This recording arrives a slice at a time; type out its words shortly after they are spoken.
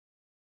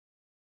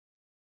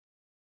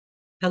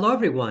Hello,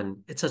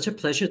 everyone. It's such a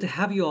pleasure to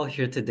have you all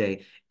here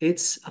today.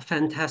 It's a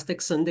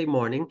fantastic Sunday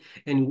morning,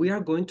 and we are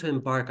going to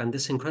embark on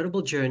this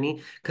incredible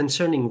journey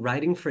concerning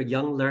writing for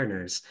young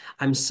learners.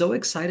 I'm so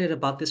excited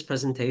about this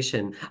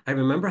presentation. I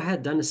remember I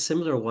had done a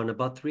similar one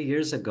about 3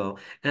 years ago,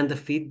 and the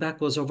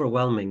feedback was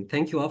overwhelming.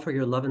 Thank you all for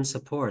your love and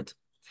support.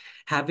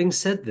 Having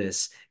said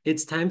this,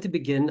 it's time to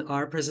begin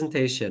our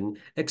presentation,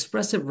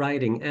 Expressive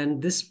Writing,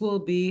 and this will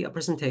be a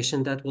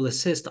presentation that will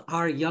assist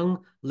our young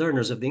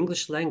learners of the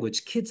English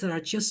language, kids that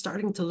are just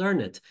starting to learn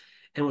it.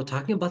 And we're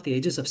talking about the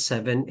ages of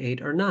 7,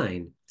 8, or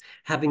 9.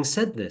 Having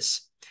said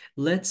this,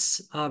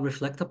 let's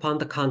reflect upon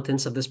the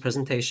contents of this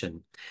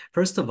presentation.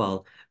 First of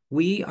all,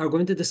 we are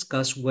going to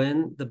discuss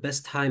when the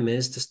best time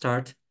is to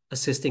start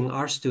assisting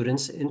our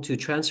students into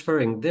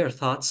transferring their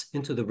thoughts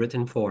into the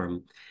written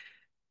form.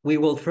 We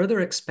will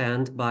further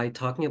expand by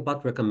talking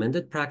about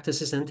recommended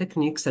practices and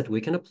techniques that we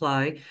can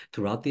apply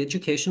throughout the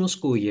educational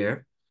school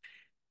year.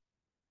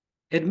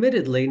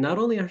 Admittedly, not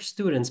only our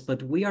students,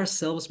 but we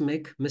ourselves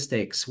make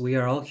mistakes. We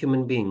are all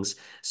human beings.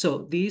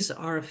 So these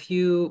are a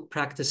few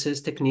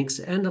practices, techniques,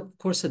 and of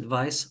course,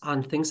 advice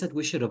on things that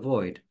we should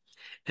avoid.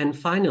 And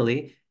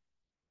finally,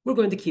 we're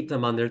going to keep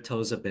them on their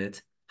toes a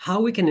bit.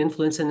 How we can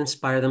influence and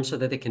inspire them so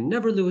that they can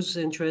never lose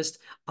interest,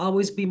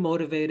 always be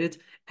motivated,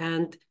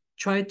 and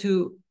try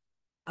to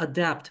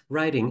adapt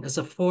writing as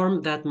a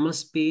form that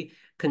must be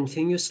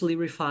continuously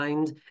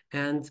refined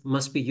and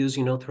must be used,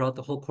 throughout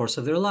the whole course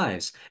of their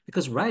lives,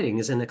 because writing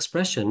is an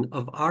expression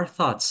of our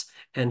thoughts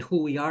and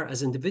who we are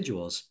as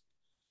individuals.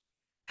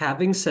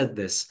 Having said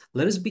this,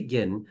 let us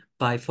begin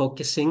by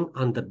focusing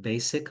on the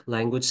basic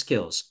language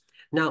skills.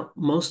 Now,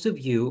 most of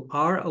you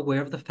are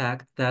aware of the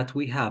fact that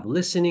we have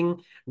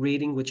listening,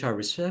 reading, which are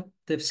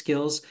receptive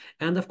skills,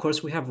 and of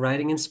course, we have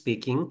writing and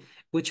speaking,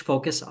 which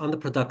focus on the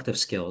productive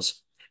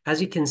skills. As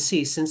you can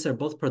see, since they're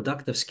both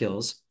productive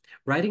skills,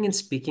 writing and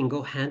speaking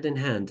go hand in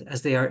hand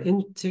as they are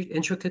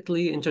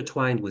intricately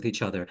intertwined with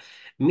each other,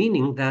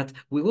 meaning that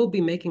we will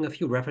be making a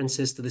few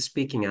references to the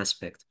speaking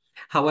aspect.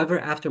 However,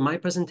 after my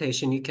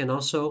presentation, you can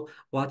also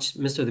watch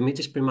Mr.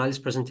 Dimitris Primali's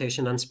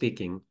presentation on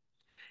speaking.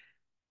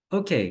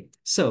 Okay,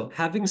 so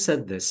having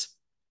said this,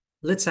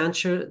 let's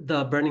answer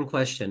the burning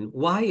question.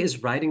 Why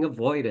is writing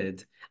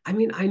avoided? I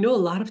mean, I know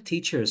a lot of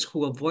teachers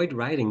who avoid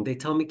writing. They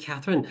tell me,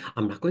 Catherine,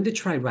 I'm not going to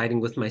try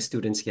writing with my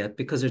students yet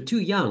because they're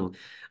too young.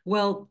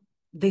 Well,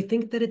 they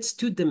think that it's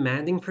too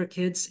demanding for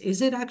kids.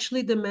 Is it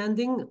actually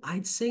demanding?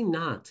 I'd say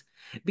not,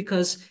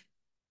 because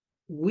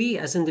we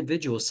as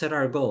individuals set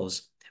our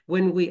goals.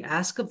 When we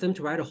ask of them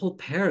to write a whole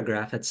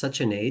paragraph at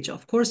such an age,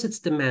 of course it's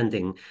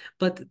demanding,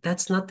 but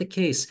that's not the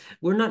case.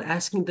 We're not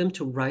asking them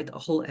to write a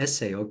whole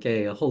essay,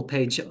 okay, a whole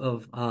page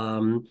of,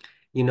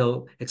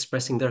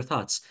 expressing their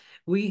thoughts.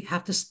 We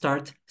have to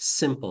start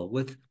simple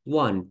with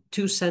 1,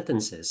 2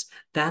 sentences.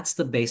 That's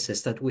the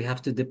basis that we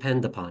have to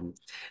depend upon.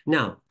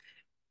 Now,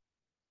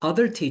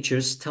 other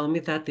teachers tell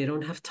me that they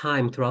don't have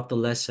time throughout the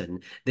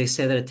lesson. They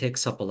say that it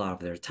takes up a lot of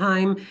their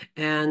time.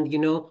 And,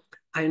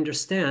 I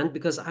understand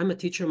because I'm a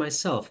teacher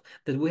myself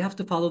that we have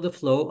to follow the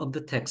flow of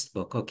the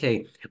textbook.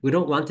 Okay. We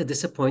don't want to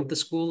disappoint the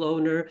school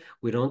owner.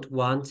 We don't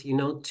want,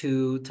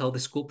 to tell the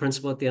school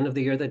principal at the end of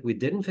the year that we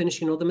didn't finish,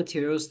 the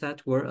materials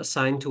that were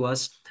assigned to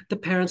us, the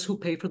parents who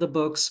pay for the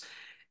books.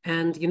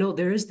 And,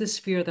 there is this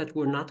fear that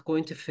we're not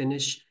going to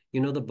finish,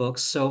 the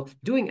books. So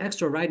doing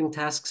extra writing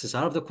tasks is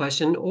out of the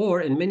question,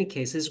 or in many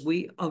cases,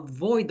 we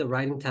avoid the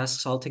writing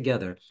tasks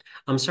altogether.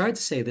 I'm sorry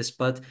to say this,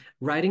 but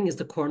writing is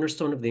the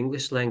cornerstone of the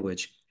English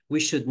language. We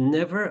should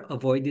never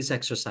avoid these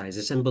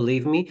exercises. And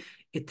believe me,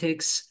 it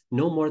takes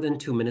no more than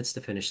 2 minutes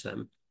to finish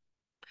them.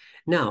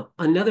 Now,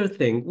 another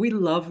thing, we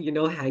love,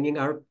 hanging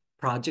our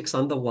projects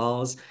on the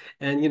walls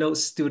and,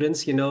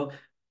 students,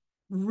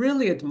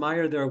 really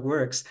admire their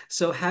works.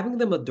 So having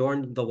them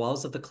adorn the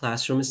walls of the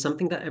classroom is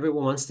something that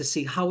everyone wants to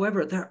see.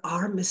 However, there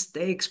are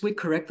mistakes. We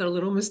correct our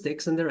little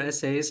mistakes in their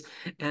essays,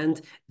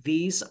 and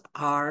these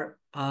are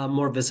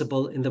more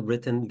visible in the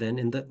written than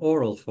in the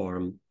oral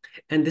form.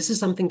 And this is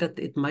something that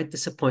it might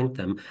disappoint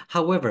them.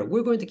 However,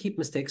 we're going to keep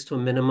mistakes to a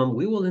minimum.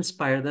 We will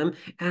inspire them,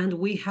 and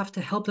we have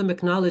to help them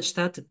acknowledge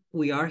that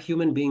we are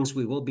human beings.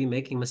 We will be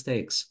making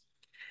mistakes.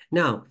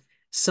 Now,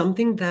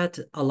 something that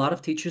a lot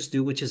of teachers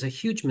do, which is a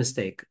huge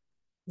mistake,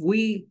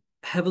 we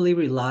heavily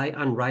rely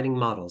on writing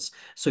models.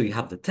 So you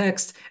have the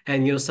text,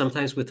 and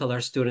sometimes we tell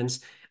our students,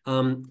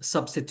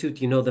 substitute,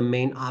 the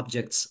main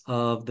objects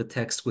of the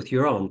text with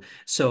your own.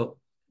 So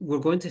we're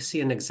going to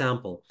see an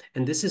example,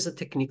 and this is a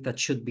technique that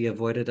should be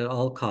avoided at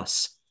all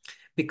costs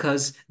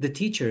because the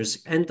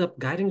teachers end up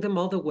guiding them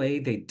all the way.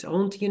 They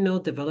don't,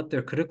 develop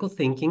their critical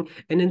thinking,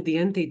 and in the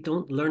end, they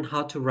don't learn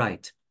how to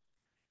write.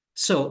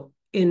 So,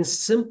 in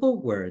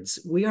simple words,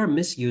 we are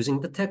misusing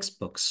the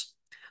textbooks.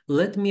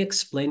 Let me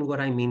explain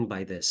what I mean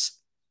by this.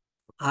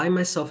 I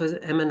myself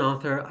am an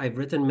author. I've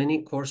written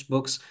many course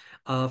books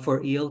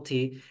for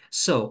ELT.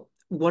 So,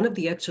 one of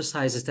the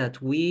exercises that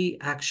we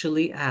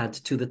actually add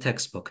to the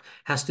textbook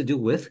has to do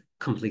with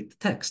complete the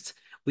text.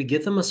 We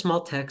give them a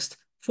small text,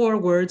 4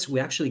 words. We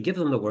actually give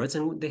them the words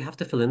and they have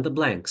to fill in the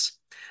blanks.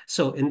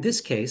 So, in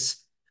this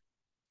case,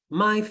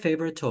 My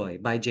favorite toy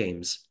by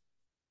James.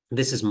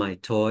 This is my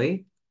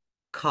toy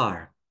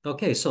car.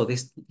 Okay, so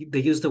they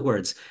use the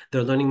words.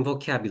 They're learning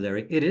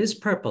vocabulary. It is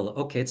purple.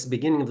 Okay, it's the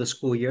beginning of the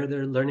school year.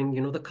 They're learning,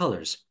 the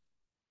colors.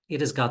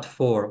 It has got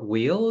four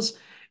wheels.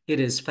 It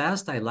is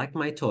fast. I like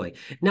my toy.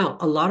 Now,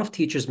 a lot of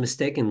teachers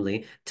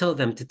mistakenly tell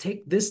them to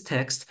take this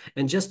text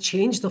and just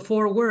change the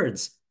four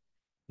words,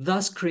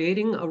 thus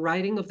creating a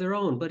writing of their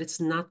own, but it's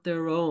not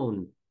their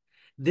own.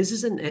 This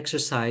is an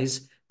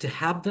exercise to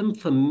have them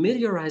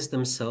familiarize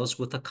themselves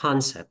with a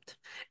concept.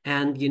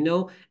 And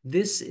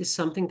this is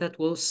something that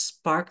will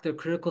spark their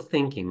critical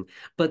thinking.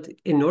 But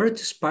in order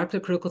to spark their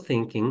critical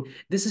thinking,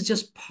 this is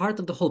just part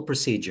of the whole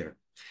procedure.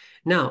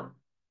 Now,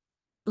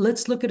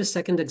 let's look at a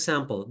second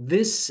example.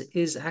 This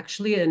is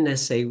actually an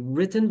essay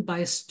written by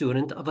a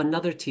student of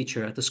another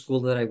teacher at the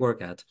school that I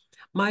work at.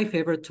 My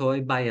favorite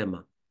toy by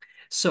Emma.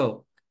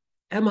 So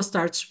Emma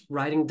starts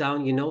writing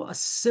down, a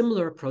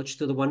similar approach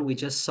to the one we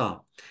just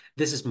saw.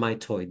 This is my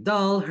toy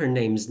doll. Her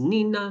name's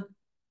Nina.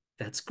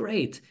 That's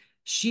great.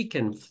 She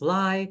can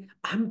fly.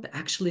 I'm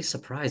actually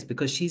surprised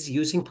because she's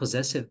using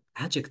possessive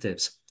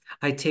adjectives.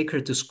 I take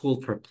her to school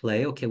for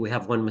play. Okay, we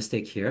have one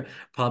mistake here,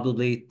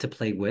 probably to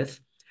play with.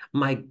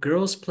 My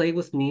girls play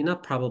with Nina,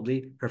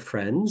 probably her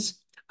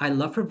friends. I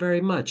love her very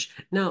much.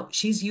 Now,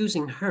 she's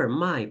using her,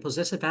 my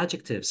possessive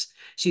adjectives.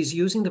 She's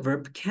using the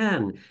verb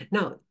can.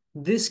 Now,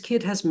 this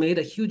kid has made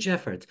a huge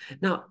effort.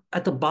 Now,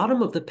 at the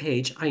bottom of the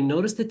page, I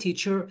noticed the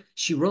teacher,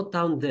 she wrote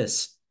down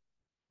this.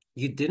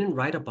 You didn't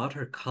write about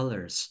her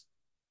colors.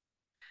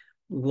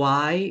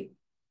 Why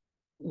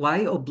why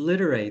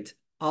obliterate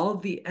all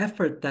the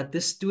effort that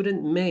this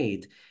student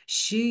made?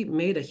 She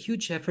made a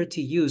huge effort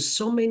to use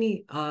so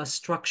many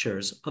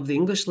structures of the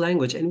English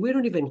language, and we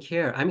don't even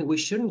care. I mean, we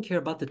shouldn't care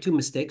about the two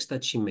mistakes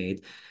that she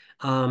made.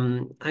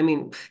 I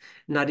mean,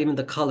 not even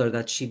the color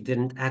that she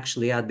didn't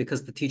actually add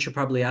because the teacher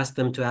probably asked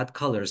them to add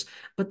colors.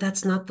 But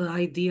that's not the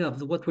idea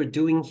of what we're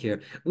doing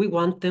here. We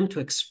want them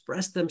to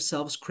express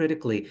themselves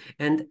critically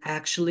and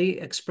actually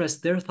express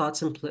their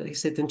thoughts and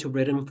place it into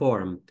written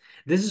form.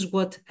 This is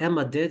what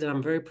Emma did, and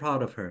I'm very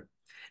proud of her.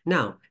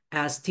 Now,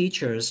 as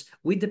teachers,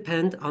 we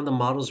depend on the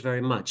models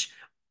very much.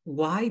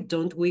 Why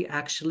don't we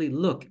actually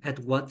look at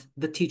what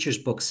the teacher's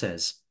book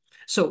says?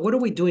 So what are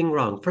we doing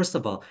wrong? First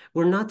of all,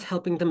 we're not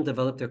helping them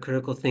develop their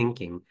critical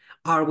thinking.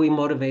 Are we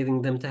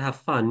motivating them to have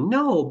fun?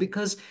 No,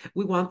 because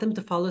we want them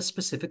to follow a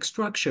specific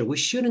structure. We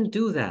shouldn't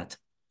do that.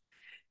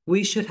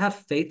 We should have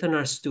faith in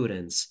our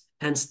students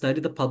and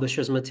study the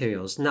publisher's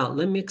materials. Now,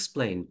 let me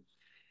explain.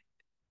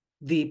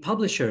 The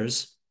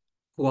publishers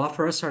who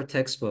offer us our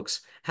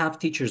textbooks have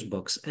teachers'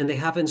 books and they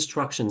have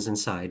instructions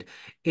inside.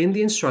 In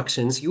the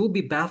instructions, you will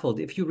be baffled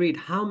if you read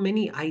how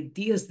many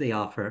ideas they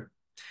offer,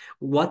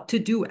 what to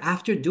do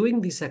after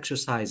doing these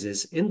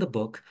exercises in the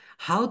book,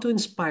 how to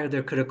inspire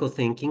their critical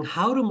thinking,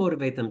 how to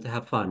motivate them to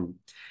have fun.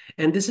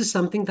 And this is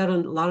something that a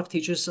lot of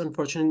teachers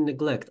unfortunately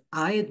neglect.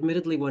 I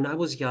admittedly, when I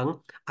was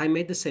young, I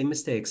made the same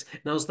mistakes.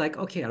 And I was like,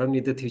 okay, I don't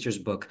need the teacher's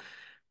book.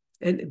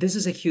 And this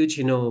is a huge,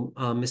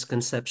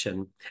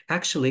 misconception.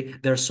 Actually,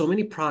 there are so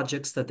many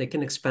projects that they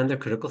can expand their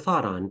critical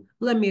thought on.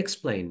 Let me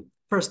explain.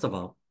 First of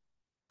all,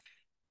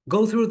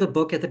 go through the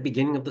book at the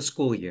beginning of the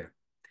school year.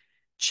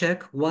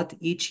 Check what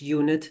each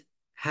unit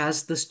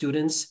has the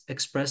students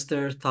express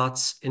their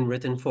thoughts in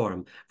written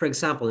form. For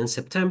example, in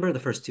September, the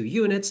first two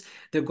units,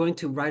 they're going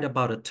to write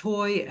about a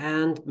toy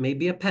and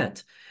maybe a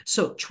pet.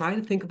 So try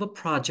to think of a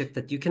project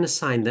that you can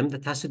assign them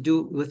that has to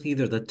do with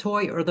either the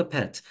toy or the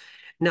pet.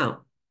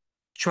 Now,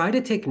 try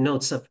to take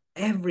notes of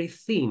every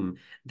theme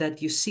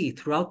that you see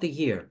throughout the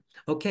year.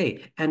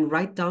 Okay, and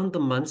write down the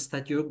months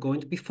that you're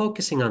going to be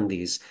focusing on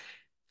these.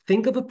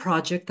 Think of a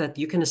project that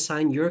you can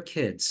assign your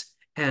kids.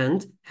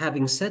 And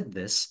having said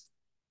this,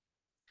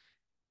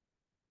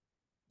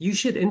 you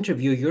should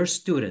interview your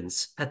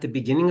students at the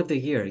beginning of the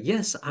year.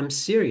 Yes, I'm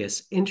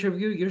serious.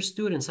 Interview your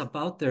students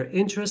about their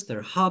interests,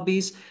 their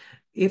hobbies,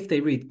 if they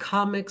read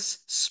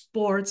comics,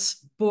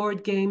 sports,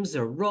 board games,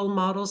 their role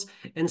models,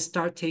 and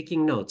start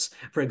taking notes.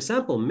 For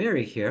example,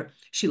 Mary here,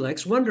 she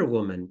likes Wonder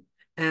Woman.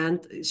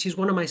 And she's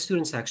one of my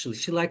students, actually.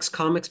 She likes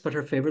comics, but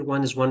her favorite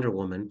one is Wonder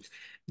Woman.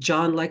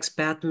 John likes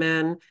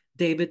Batman.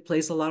 David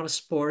plays a lot of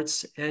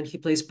sports and he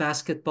plays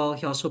basketball.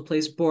 He also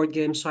plays board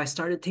games. So I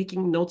started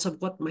taking notes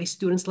of what my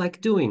students like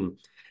doing.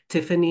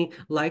 Tiffany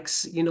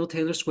likes,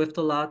 Taylor Swift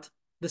a lot,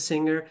 the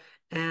singer.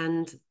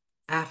 And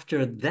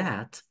after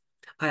that,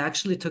 I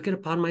actually took it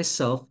upon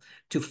myself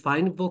to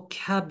find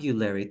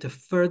vocabulary to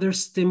further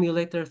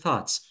stimulate their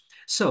thoughts.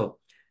 So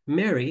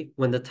Mary,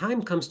 when the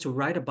time comes to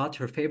write about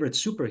her favorite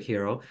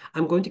superhero,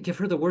 I'm going to give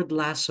her the word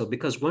lasso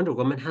because Wonder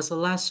Woman has a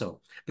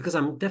lasso. Because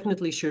I'm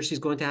definitely sure she's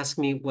going to ask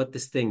me what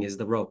this thing is,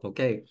 the rope,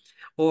 okay?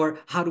 Or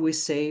how do we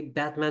say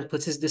Batman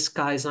puts his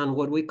disguise on?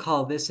 What do we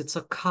call this? It's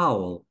a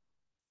cowl.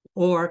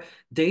 Or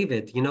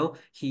David,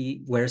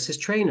 he wears his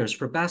trainers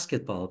for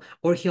basketball.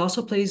 Or he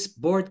also plays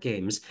board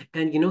games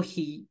and,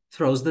 he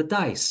throws the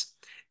dice.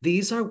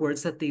 These are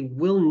words that they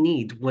will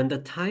need when the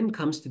time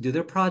comes to do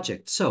their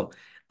project. So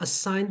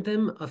assign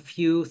them a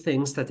few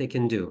things that they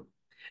can do.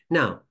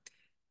 Now,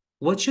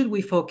 What should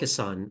we focus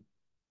on?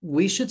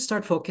 We should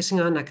start focusing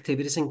on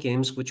activities and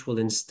games which will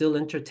instill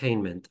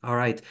entertainment. All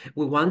right.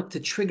 We want to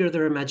trigger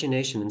their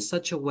imagination in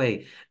such a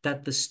way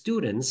that the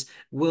students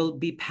will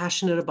be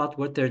passionate about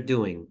what they're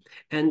doing.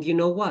 And you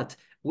know what?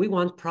 We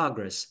want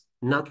progress,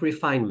 not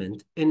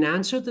refinement. In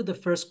answer to the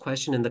first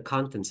question in the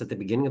contents at the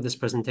beginning of this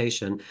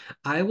presentation,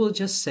 I will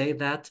just say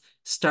that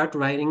start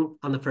writing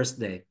on the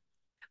first day.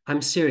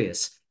 I'm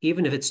serious.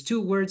 Even if it's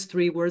 2 words,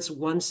 3 words,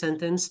 one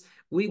sentence,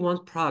 we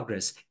want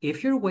progress.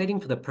 If you're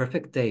waiting for the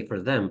perfect day for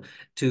them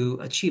to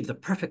achieve the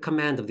perfect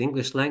command of the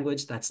English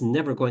language, that's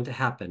never going to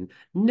happen.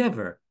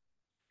 Never.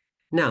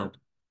 Now,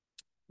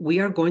 we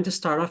are going to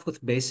start off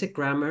with basic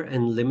grammar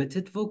and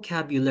limited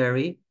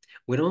vocabulary.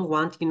 We don't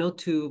want,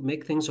 to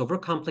make things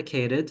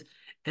overcomplicated.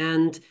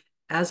 And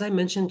as I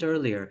mentioned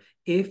earlier,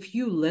 if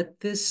you let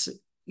this,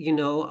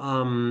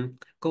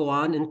 go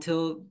on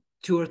until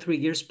 2 or 3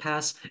 years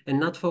pass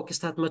and not focus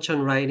that much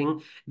on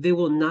writing, they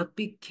will not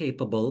be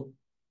capable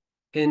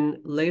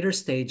in later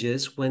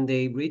stages when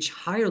they reach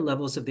higher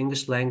levels of the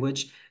English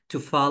language to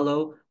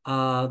follow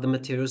the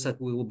materials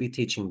that we will be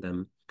teaching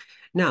them.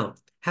 Now,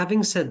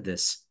 having said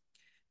this,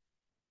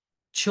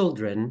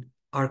 children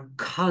are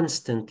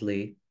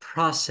constantly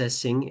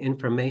processing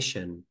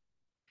information.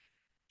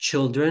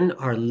 Children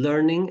are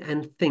learning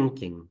and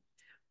thinking.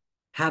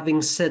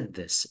 Having said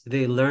this,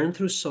 they learn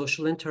through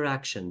social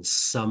interaction.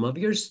 Some of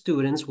your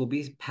students will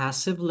be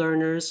passive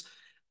learners.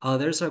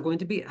 Others are going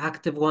to be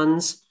active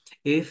ones.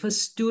 If a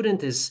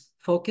student is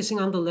focusing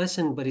on the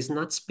lesson but is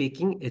not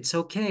speaking, it's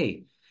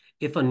okay.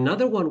 If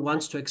another one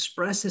wants to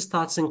express his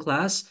thoughts in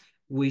class,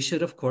 we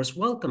should, of course,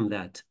 welcome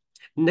that.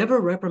 Never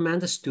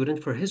reprimand a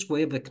student for his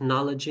way of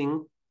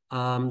acknowledging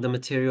the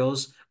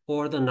materials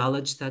or the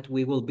knowledge that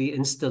we will be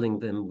instilling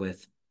them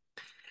with.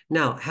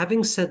 Now,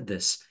 having said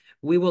this,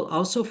 we will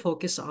also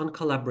focus on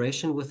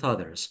collaboration with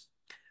others,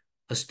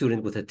 a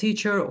student with a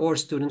teacher or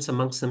students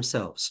amongst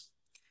themselves.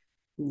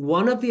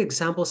 One of the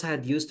examples I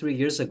had used 3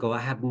 years ago, I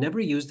have never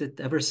used it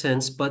ever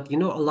since, but a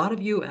lot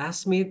of you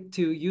asked me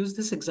to use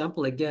this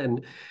example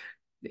again.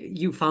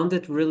 You found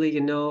it really,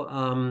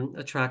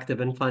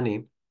 attractive and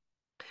funny.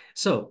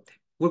 So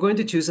we're going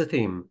to choose a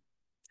theme,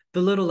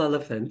 the little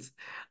elephant.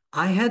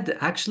 I had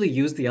actually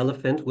used the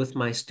elephant with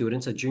my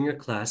students, a junior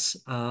class,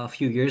 a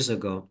few years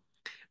ago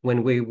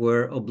when we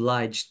were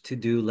obliged to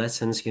do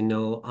lessons,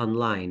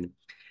 online.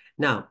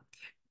 Now,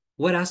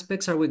 what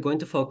aspects are we going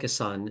to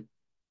focus on?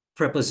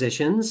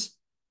 Prepositions,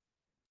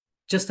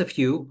 just a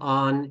few,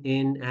 on,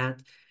 in,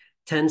 at.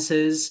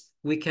 Tenses,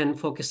 we can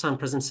focus on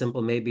present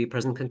simple, maybe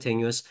present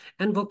continuous,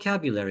 and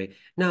vocabulary.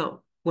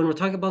 Now, when we're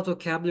talking about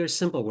vocabulary,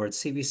 simple words,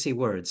 CVC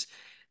words,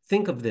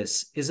 think of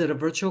this. Is it a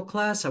virtual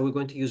class? Are we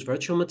going to use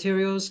virtual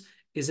materials?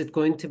 Is it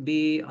going to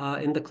be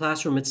in the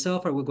classroom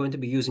itself? Are we going to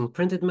be using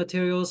printed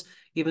materials?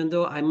 Even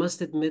though I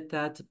must admit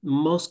that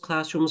most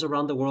classrooms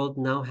around the world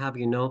now have,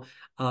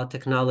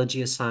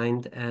 technology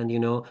assigned and,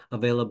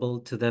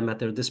 available to them at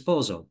their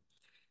disposal.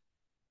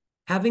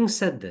 Having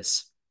said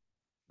this,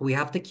 we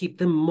have to keep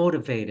them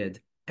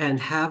motivated and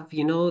have,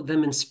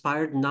 them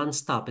inspired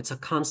nonstop. It's a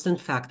constant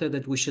factor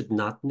that we should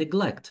not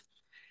neglect.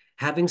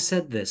 Having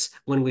said this,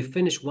 when we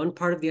finish one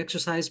part of the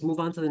exercise, move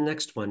on to the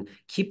next one.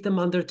 Keep them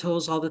on their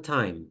toes all the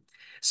time.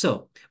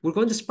 So we're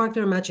going to spark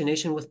their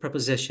imagination with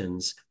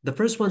prepositions. The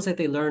first ones that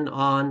they learn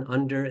on,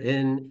 under,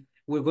 in,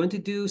 we're going to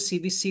do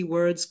CVC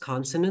words,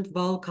 consonant,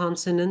 vowel,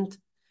 consonant.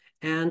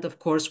 And of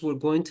course, we're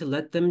going to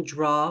let them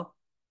draw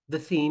the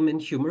theme in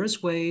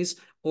humorous ways,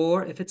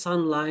 or if it's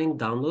online,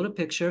 download a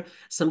picture.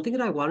 Something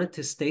that I wanted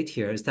to state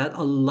here is that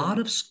a lot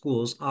of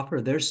schools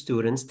offer their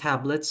students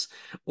tablets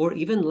or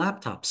even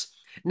laptops.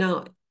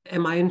 Now,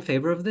 am I in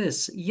favor of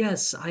this?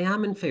 Yes, I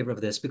am in favor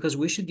of this because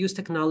we should use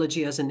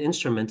technology as an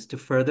instrument to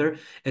further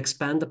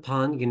expand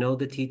upon,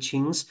 the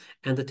teachings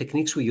and the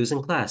techniques we use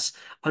in class.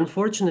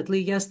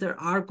 Unfortunately, yes, there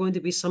are going to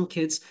be some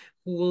kids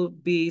who will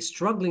be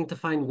struggling to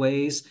find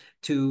ways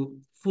to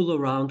fool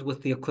around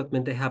with the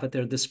equipment they have at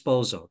their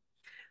disposal.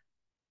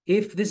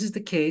 If this is the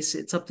case,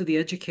 it's up to the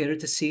educator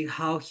to see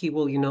how he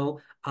will,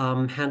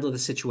 handle the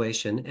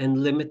situation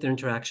and limit their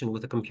interaction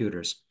with the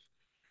computers.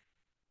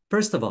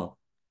 First of all,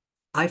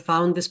 I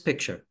found this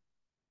picture.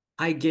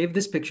 I gave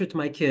this picture to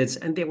my kids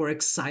and they were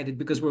excited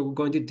because we were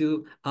going to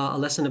do a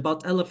lesson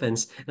about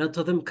elephants. And I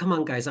told them, come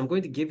on, guys, I'm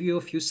going to give you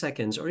a few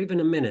seconds or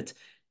even a minute.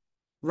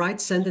 Write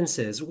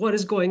sentences. What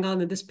is going on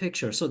in this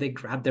picture? So they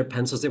grabbed their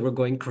pencils. They were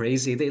going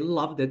crazy. They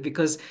loved it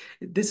because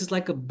this is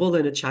like a bull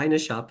in a china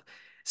shop.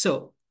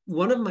 So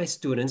one of my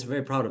students,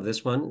 very proud of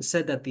this one,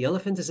 said that the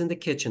elephant is in the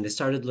kitchen. They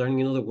started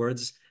learning, the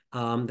words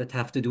that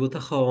have to do with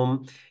the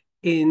home.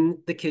 In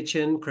the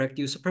kitchen, correct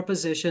use of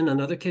preposition.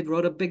 Another kid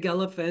wrote a big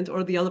elephant,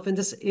 or the elephant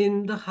is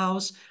in the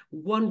house.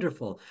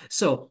 Wonderful.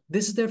 So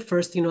this is their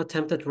first,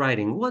 attempt at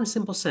writing one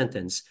simple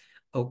sentence.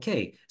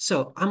 Okay,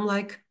 so I'm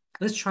like,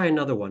 let's try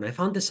another one. I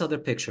found this other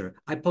picture.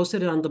 I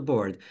posted it on the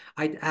board.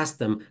 I asked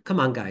them, come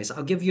on, guys,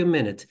 I'll give you a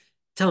minute.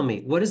 Tell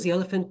me, what is the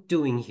elephant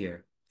doing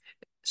here?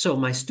 So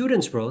my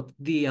students wrote,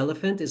 the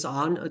elephant is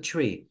on a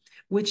tree.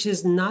 which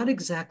is not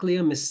exactly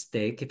a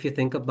mistake if you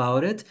think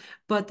about it,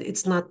 but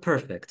it's not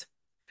perfect.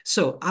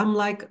 So I'm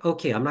like,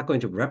 okay, I'm not going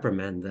to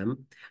reprimand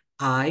them.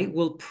 I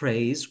will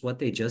praise what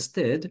they just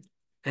did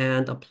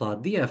and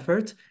applaud the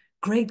effort.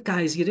 Great,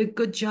 guys, you did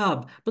good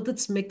job, but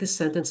let's make this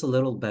sentence a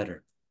little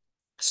better.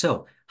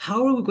 So,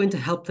 how are we going to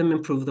help them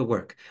improve the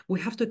work?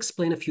 We have to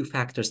explain a few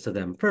factors to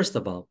them. First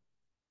of all,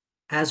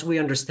 as we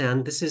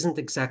understand, this isn't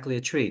exactly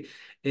a tree,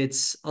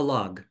 it's a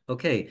log.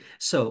 Okay,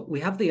 so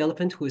we have the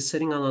elephant who is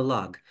sitting on a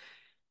log.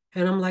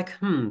 And I'm like,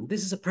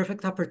 this is a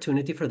perfect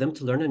opportunity for them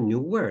to learn a new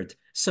word.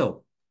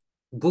 So,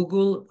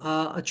 Google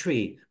a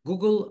tree,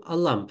 Google a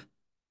lump,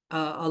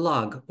 a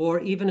log,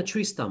 or even a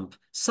tree stump,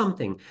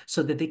 something,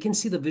 so that they can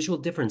see the visual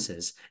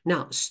differences.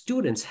 Now,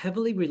 students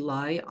heavily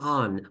rely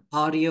on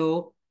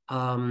audio,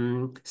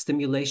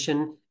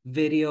 stimulation,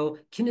 video,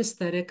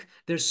 kinesthetic.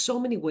 There's so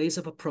many ways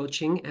of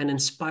approaching and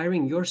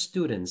inspiring your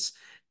students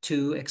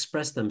to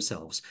express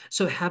themselves.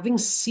 So having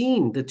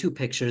seen the two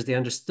pictures, they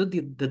understood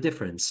the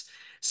difference.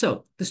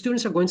 So the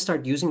students are going to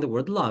start using the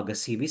word log, a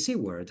CVC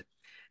word.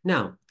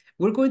 Now,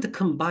 we're going to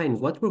combine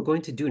what we're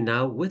going to do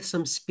now with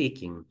some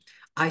speaking.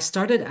 I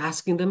started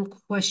asking them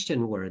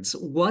question words.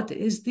 What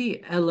is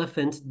the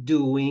elephant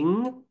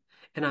doing?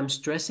 And I'm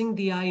stressing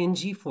the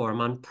ing form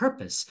on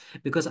purpose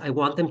because I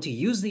want them to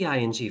use the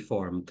ing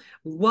form.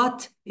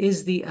 What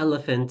is the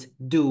elephant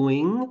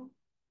doing?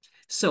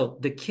 So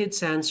the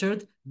kids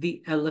answered,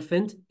 the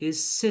elephant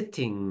is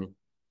sitting.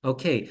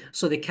 Okay,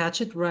 so they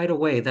catch it right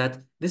away that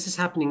this is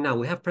happening now.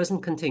 We have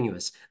present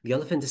continuous. The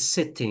elephant is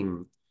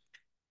sitting.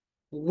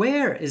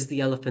 Where is the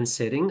elephant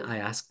sitting? I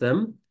ask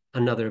them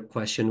another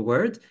question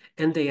word,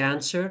 and they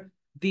answer,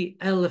 the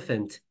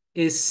elephant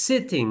is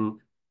sitting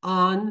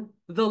on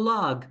the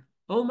log.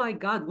 Oh my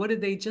God, what did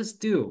they just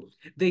do?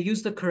 They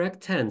used the correct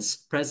tense,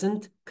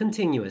 present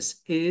continuous,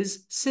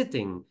 is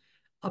sitting,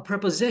 a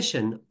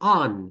preposition,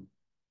 on,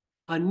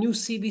 a new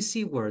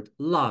CVC word,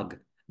 log.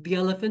 The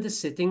elephant is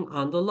sitting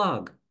on the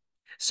log.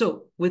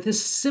 So with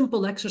this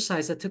simple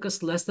exercise that took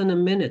us less than a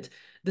minute,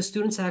 the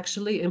students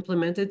actually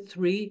implemented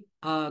two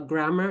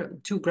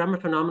grammar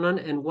phenomenon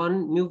and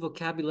one new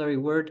vocabulary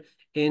word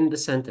in the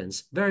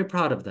sentence. Very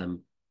proud of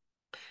them.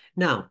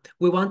 Now,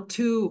 we want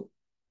to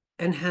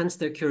enhance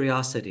their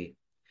curiosity.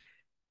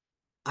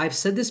 I've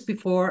said this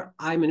before,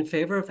 I'm in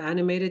favor of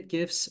animated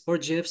GIFs or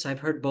GIFs. I've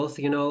heard both,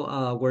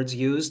 words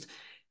used.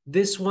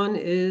 This one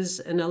is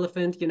an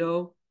elephant,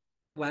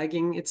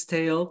 wagging its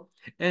tail.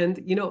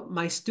 And,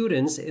 my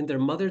students in their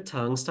mother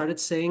tongue started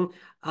saying,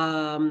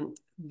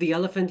 the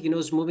elephant,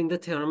 is moving the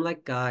tail. And I'm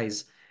like,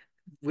 guys,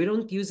 we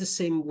don't use the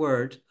same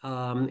word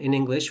in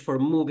English for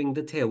moving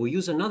the tail. We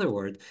use another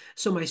word.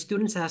 So my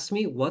students asked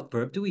me, what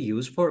verb do we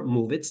use for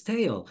move its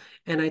tail?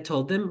 And I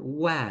told them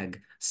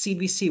wag,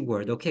 CVC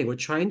word. Okay, we're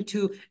trying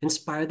to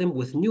inspire them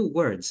with new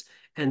words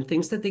and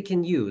things that they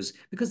can use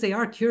because they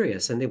are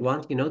curious and they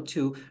want,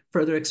 to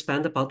further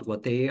expand about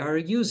what they are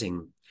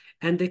using.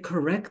 And they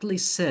correctly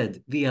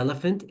said the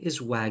elephant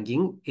is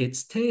wagging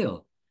its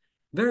tail.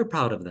 Very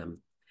proud of them.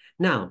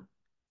 Now,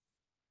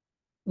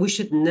 we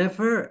should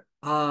never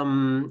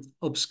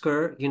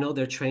obscure,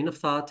 their train of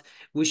thought.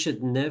 We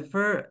should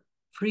never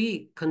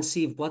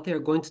preconceive what they're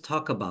going to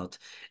talk about.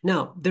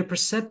 Now, their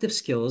perceptive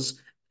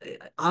skills,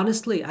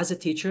 honestly, as a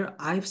teacher,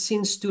 I've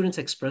seen students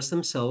express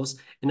themselves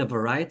in a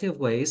variety of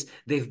ways.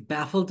 They've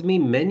baffled me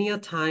many a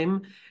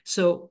time.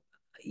 So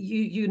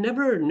you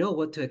never know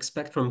what to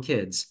expect from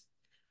kids.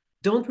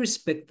 Don't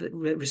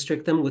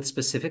restrict them with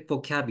specific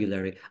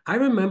vocabulary. I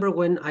remember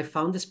when I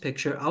found this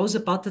picture, I was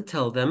about to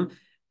tell them,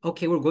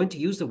 okay, we're going to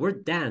use the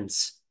word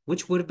dance,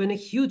 which would have been a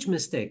huge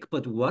mistake.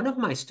 But one of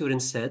my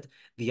students said,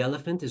 the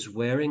elephant is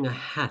wearing a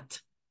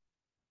hat.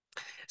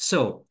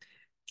 So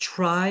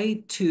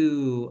try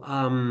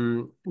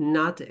to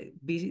not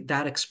be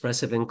that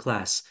expressive in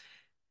class.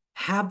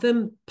 Have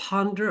them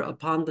ponder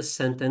upon the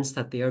sentence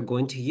that they are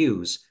going to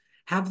use.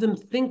 Have them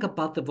think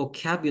about the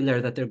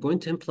vocabulary that they're going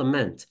to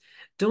implement.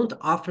 Don't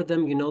offer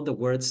them, the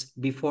words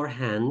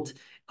beforehand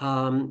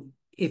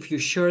if you're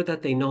sure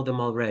that they know them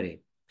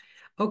already.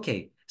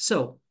 Okay,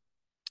 so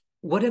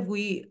what have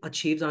we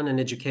achieved on an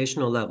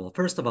educational level?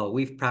 First of all,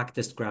 we've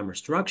practiced grammar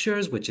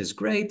structures, which is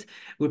great.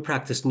 We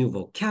practiced new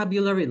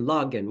vocabulary,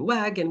 log and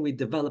wag, and we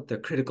developed their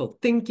critical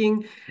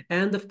thinking,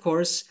 and of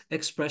course,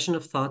 expression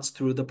of thoughts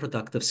through the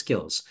productive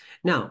skills.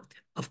 Now,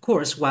 of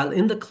course, while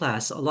in the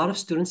class, a lot of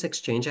students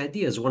exchange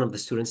ideas. One of the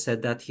students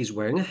said that he's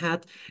wearing a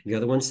hat. The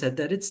other one said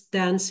that it's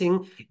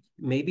dancing.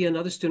 Maybe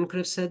another student could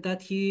have said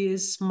that he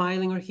is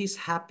smiling or he's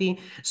happy.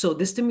 So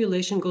this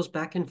stimulation goes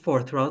back and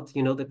forth throughout,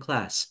 the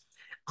class.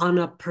 On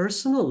a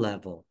personal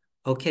level,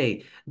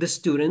 okay, the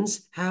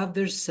students have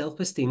their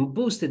self-esteem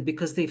boosted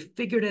because they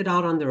figured it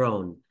out on their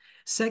own.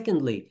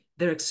 Secondly,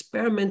 they're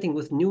experimenting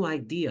with new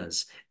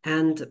ideas.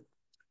 And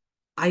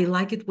I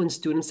like it when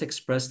students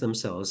express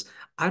themselves.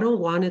 I don't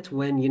want it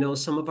when,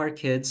 some of our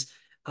kids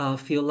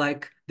feel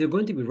like they're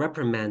going to be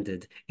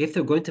reprimanded if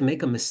they're going to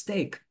make a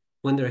mistake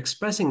when they're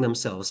expressing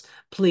themselves.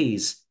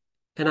 Please,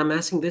 and I'm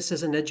asking this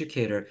as an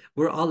educator,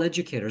 we're all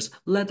educators,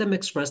 let them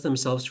express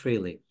themselves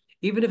freely.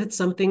 Even if it's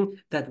something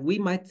that we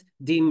might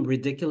deem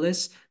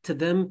ridiculous, to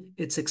them,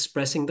 it's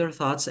expressing their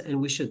thoughts,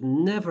 and we should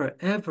never,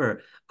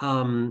 ever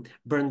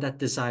burn that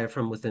desire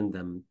from within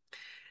them.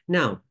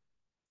 Now,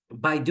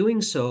 by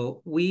doing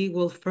so, we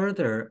will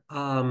further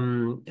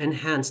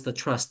enhance the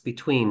trust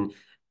between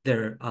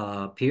their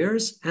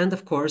peers and,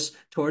 of course,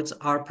 towards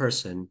our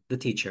person, the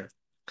teacher.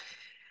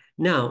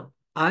 Now,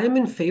 I am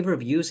in favor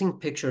of using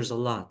pictures a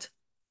lot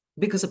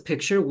because a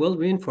picture will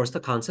reinforce the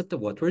concept of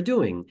what we're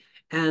doing.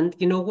 And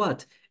you know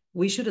what?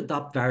 We should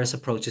adopt various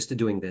approaches to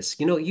doing this.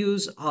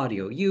 Use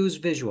audio, use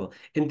visual.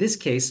 In this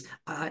case,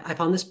 I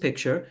found this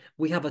picture.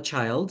 We have a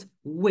child,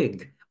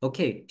 wig.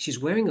 Okay, she's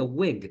wearing a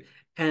wig.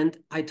 And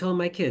I told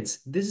my kids,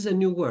 this is a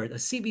new word, a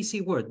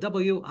CBC word,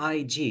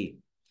 WIG.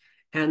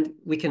 And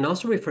we can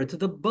also refer to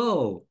the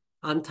bow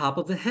on top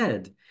of the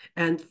head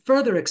and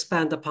further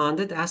expand upon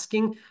it,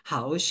 asking,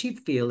 how is she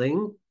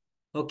feeling?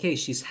 Okay,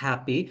 she's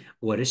happy.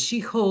 What is she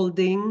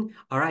holding?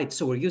 All right,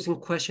 so we're using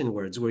question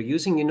words. We're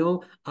using,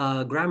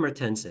 grammar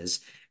tenses.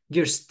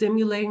 You're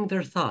stimulating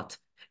their thought.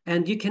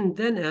 And you can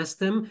then ask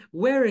them,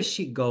 where is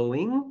she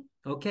going?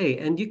 Okay,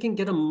 and you can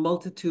get a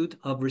multitude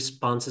of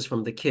responses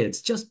from the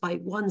kids just by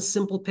one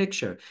simple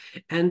picture.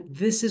 And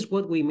this is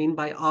what we mean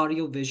by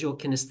audio-visual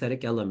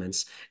kinesthetic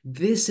elements.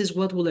 This is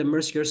what will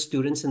immerse your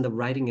students in the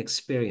writing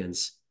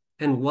experience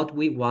and what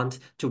we want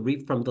to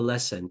reap from the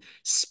lesson.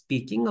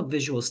 Speaking of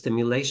visual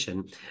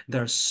stimulation,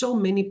 there are so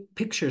many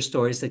picture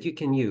stories that you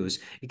can use.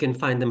 You can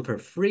find them for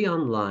free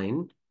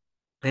online.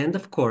 And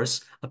of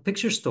course, a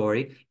picture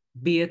story,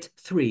 be it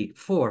 3,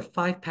 4,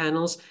 5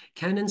 panels,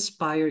 can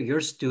inspire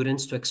your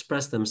students to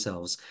express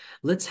themselves.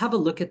 Let's have a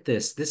look at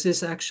this. This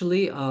is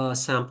actually a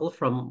sample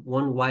from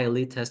one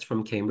Wiley test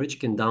from Cambridge. You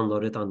can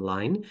download it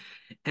online.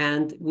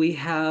 And we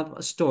have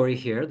a story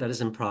here that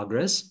is in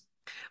progress.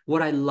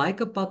 What I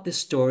like about this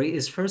story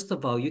is, first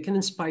of all, you can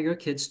inspire your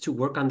kids to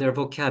work on their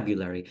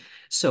vocabulary.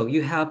 So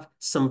you have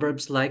some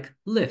verbs like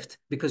lift,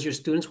 because your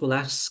students will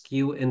ask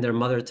you in their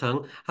mother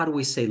tongue, how do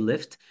we say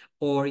lift?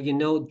 Or,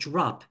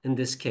 drop in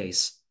this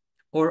case,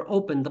 or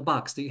open the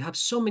box. You have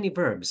so many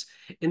verbs.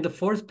 In the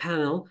fourth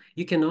panel,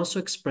 you can also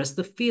express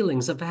the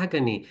feelings of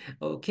agony.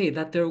 Okay,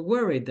 that they're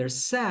worried, they're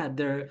sad,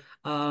 they're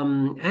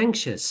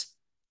anxious.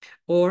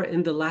 Or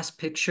in the last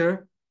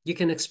picture, you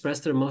can express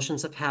their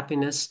emotions of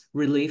happiness,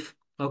 relief,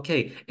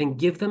 okay, and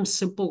give them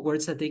simple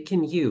words that they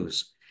can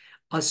use.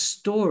 A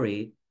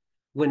story,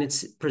 when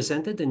it's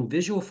presented in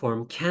visual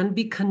form, can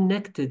be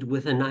connected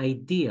with an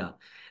idea.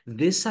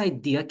 This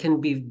idea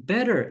can be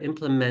better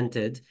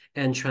implemented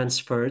and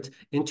transferred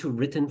into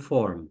written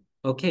form.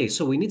 Okay,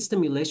 so we need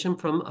stimulation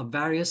from a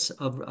various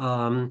of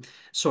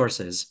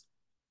sources.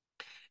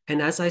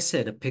 And as I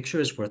said, a picture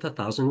is worth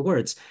 1,000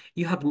 words.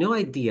 You have no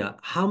idea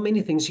how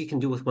many things you can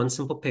do with one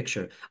simple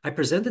picture. I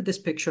presented this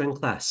picture in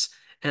class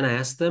and I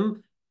asked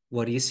them,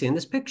 what do you see in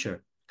this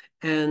picture?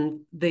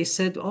 And they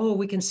said, oh,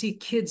 we can see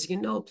kids,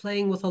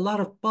 playing with a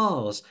lot of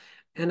balls.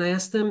 And I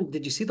asked them,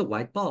 did you see the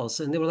white balls?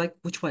 And they were like,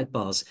 which white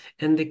balls?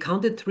 And they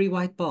counted 3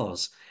 white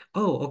balls.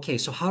 Oh, okay.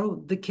 So how are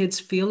the kids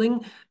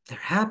feeling? They're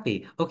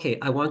happy. Okay,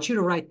 I want you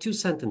to write 2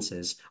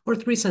 sentences or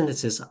 3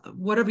 sentences,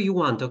 whatever you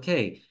want.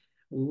 Okay,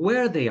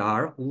 where they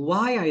are,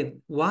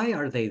 why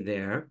are they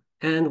there,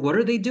 and what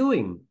are they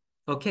doing?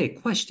 Okay,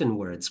 question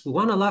words. We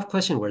want a lot of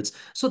question words.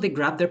 So they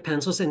grabbed their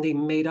pencils and they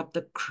made up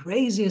the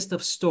craziest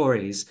of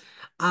stories.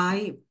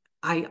 I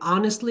I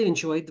honestly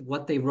enjoyed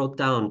what they wrote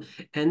down.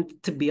 And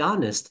to be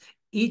honest,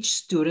 each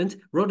student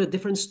wrote a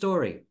different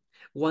story.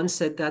 One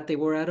said that they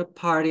were at a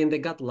party and they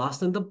got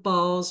lost in the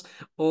balls,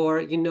 or,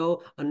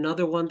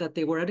 another one that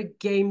they were at a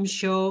game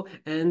show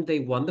and they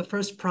won the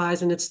first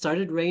prize and it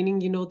started raining,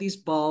 these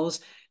balls.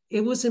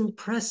 It was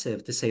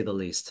impressive, to say the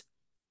least.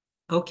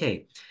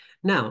 Okay,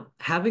 now,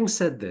 having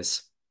said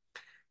this,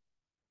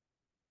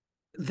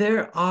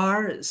 there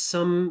are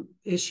some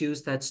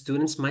issues that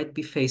students might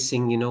be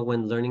facing,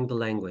 when learning the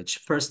language.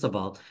 First of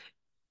all,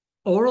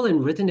 oral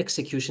and written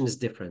execution is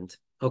different.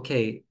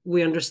 Okay,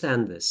 we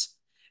understand this.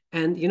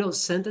 And,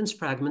 sentence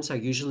fragments are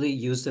usually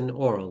used in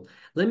oral.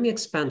 Let me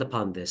expand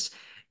upon this.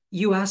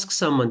 You ask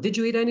someone, did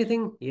you eat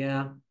anything?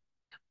 Yeah.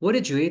 What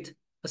did you eat?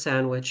 A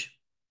sandwich.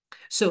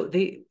 So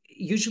they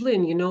usually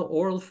in,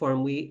 oral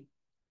form, we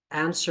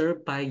answer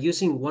by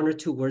using 1 or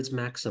 2 words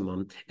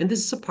maximum. And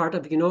this is a part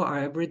of, our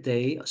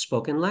everyday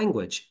spoken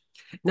language.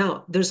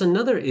 Now, there's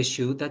another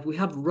issue that we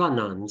have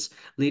run-ons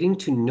leading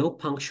to no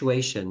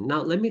punctuation.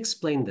 Now, let me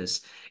explain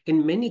this.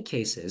 In many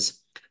cases,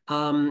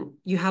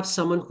 you have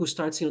someone who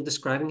starts,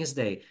 describing his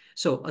day.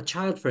 So a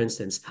child, for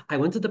instance, I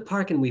went to the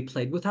park and we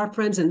played with our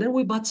friends and then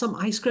we bought some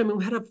ice cream and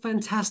we had a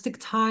fantastic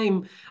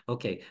time.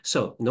 Okay,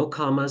 so no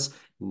commas,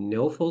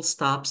 no full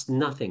stops,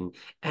 nothing.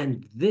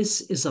 And this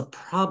is a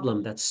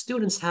problem that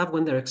students have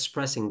when they're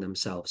expressing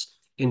themselves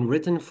in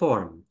written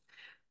form.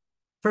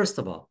 First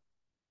of all,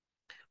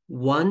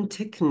 one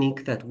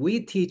technique that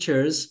we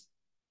teachers,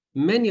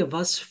 many of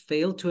us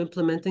fail to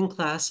implement in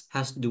class,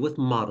 has to do with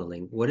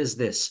modeling. What is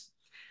this?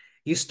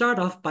 You start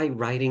off by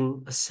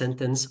writing a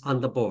sentence on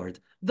the board.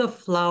 The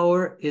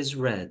flower is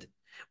red.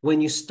 When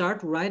you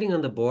start writing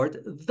on the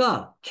board,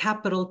 the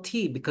capital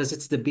T, because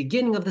it's the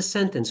beginning of the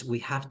sentence, we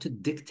have to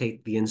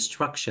dictate the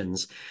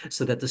instructions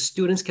so that the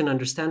students can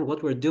understand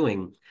what we're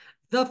doing.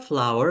 The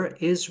flower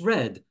is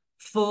red,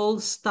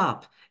 full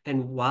stop.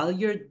 And while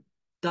you're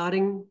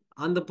dotting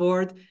on the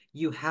board,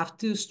 you have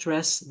to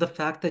stress the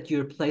fact that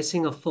you're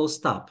placing a full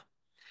stop.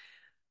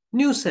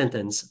 New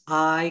sentence,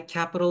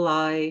 capital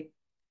I,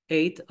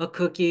 ate a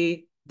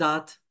cookie,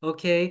 dot,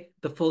 okay,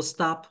 the full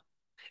stop.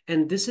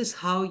 And this is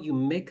how you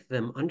make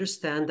them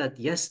understand that,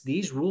 yes,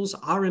 these rules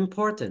are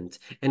important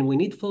and we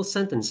need full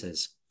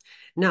sentences.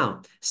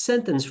 Now,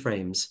 sentence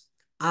frames.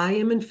 I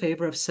am in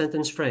favor of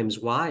sentence frames.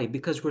 Why?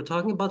 Because we're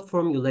talking about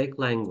formulaic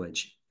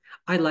language.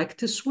 I like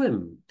to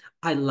swim.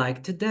 I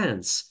like to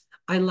dance.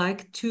 I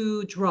like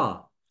to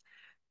draw.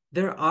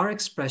 There are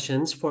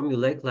expressions,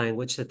 formulaic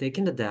language that they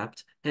can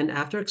adapt, and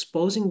after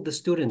exposing the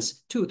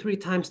students 2 or 3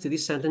 times to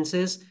these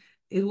sentences,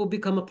 it will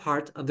become a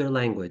part of their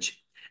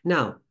language.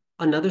 Now,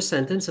 another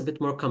sentence, a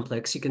bit more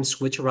complex, you can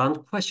switch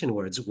around question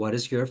words. What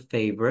is your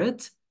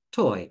favorite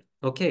toy?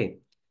 Okay.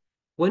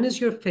 When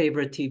is your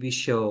favorite TV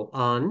show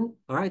on?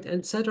 All right,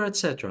 et cetera, et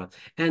cetera.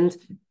 And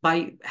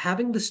by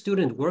having the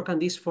student work on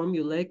these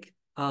formulaic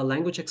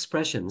language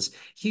expressions,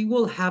 he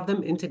will have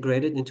them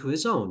integrated into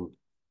his own.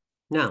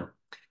 Now,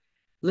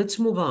 let's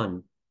move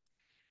on.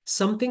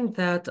 Something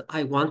that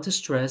I want to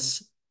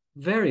stress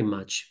very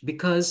much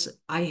because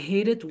I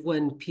hate it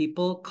when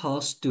people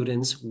call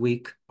students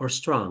weak or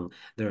strong.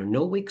 There are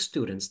no weak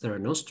students. There are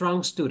no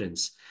strong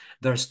students.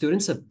 There are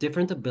students of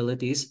different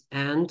abilities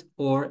and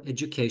or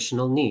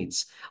educational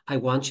needs. I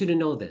want you to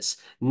know this.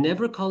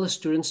 Never call a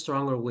student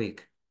strong or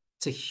weak.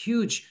 It's a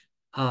huge,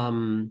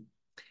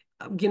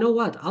 you know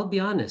what? I'll be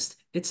honest.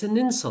 It's an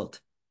insult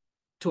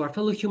to our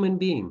fellow human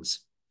beings.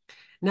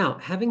 Now,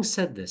 having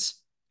said this,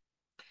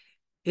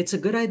 it's a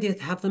good idea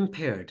to have them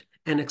paired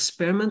and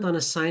experiment on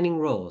assigning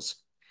roles.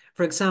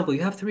 For example,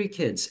 you have 3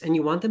 kids and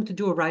you want them to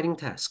do a writing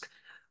task.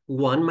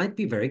 One might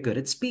be very good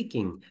at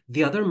speaking,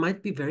 the other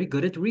might be very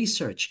good at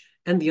research,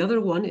 and the other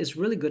one is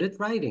really good at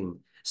writing.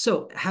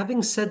 So,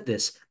 having said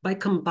this, by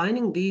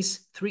combining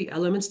these 3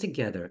 elements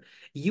together,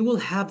 you will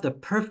have the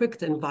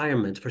perfect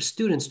environment for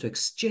students to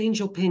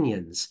exchange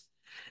opinions,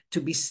 to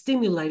be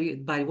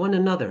stimulated by one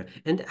another.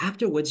 And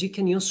afterwards, you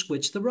can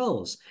switch the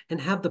roles and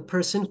have the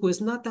person who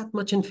is not that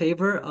much in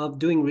favor of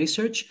doing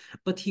research,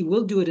 but he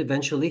will do it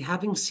eventually,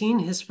 having seen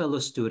his fellow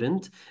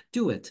student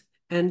do it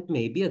and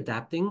maybe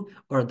adapting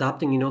or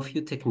adopting, a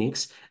few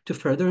techniques to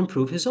further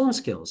improve his own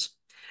skills.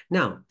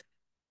 Now,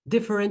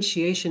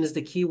 differentiation is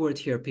the key word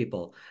here,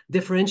 people.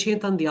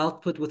 Differentiate on the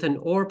output with an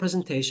or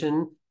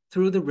presentation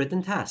through the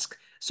written task.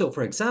 So,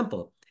 for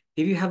example,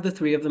 if you have the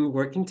 3 of them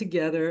working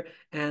together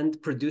and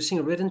producing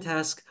a written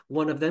task,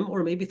 one of them,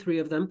 or maybe 3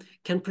 of them,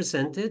 can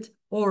present it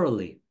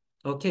orally,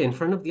 okay, in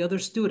front of the other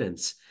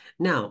students.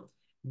 Now,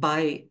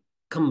 by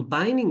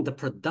combining the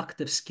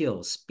productive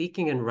skills,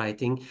 speaking and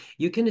writing,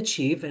 you can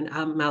achieve an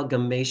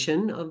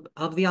amalgamation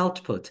of the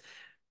output.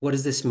 What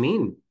does this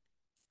mean?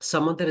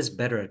 Someone that is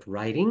better at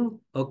writing,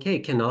 okay,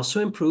 can also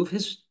improve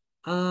his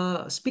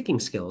speaking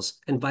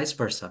skills and vice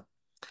versa.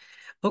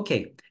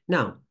 Okay,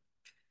 now,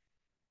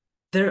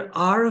 there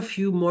are a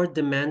few more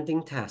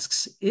demanding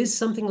tasks. Is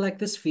something like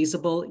this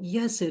feasible?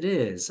 Yes, it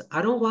is.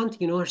 I don't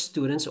want, our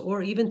students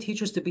or even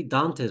teachers to be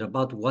daunted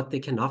about what they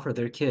can offer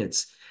their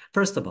kids.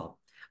 First of all,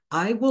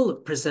 I will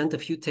present a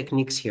few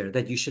techniques here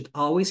that you should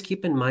always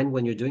keep in mind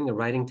when you're doing a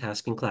writing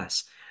task in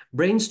class.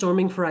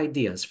 Brainstorming for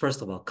ideas.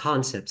 First of all,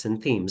 concepts and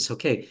themes.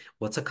 Okay,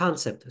 what's a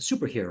concept? A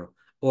superhero.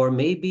 Or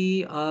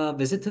maybe a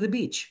visit to the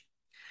beach.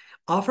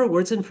 Offer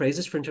words and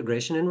phrases for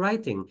integration in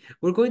writing.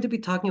 We're going to be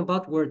talking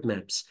about word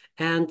maps.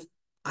 And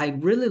I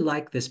really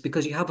like this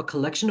because you have a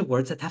collection of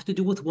words that have to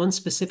do with one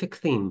specific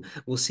theme.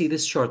 We'll see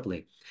this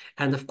shortly.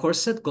 And of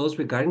course, set goals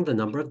regarding the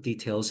number of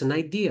details and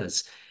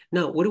ideas.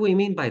 Now, what do we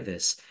mean by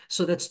this?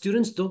 So that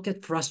students don't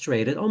get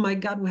frustrated. Oh my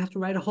God, we have to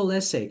write a whole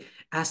essay.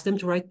 Ask them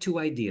to write 2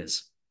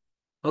 ideas.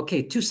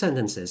 Okay, 2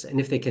 sentences. And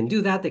if they can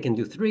do that, they can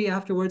do 3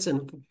 afterwards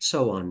and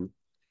so on.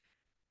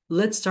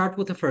 Let's start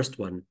with the first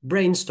one,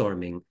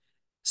 brainstorming.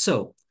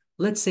 So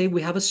let's say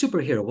we have a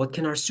superhero. What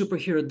can our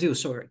superhero do?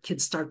 So our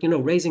kids start,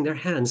 raising their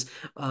hands.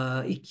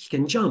 He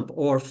can jump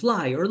or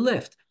fly or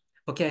lift.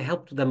 Okay, I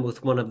helped them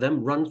with one of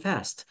them, run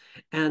fast.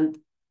 And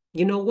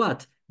you know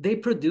what? They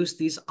produce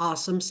these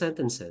awesome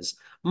sentences.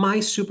 My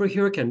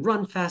superhero can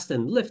run fast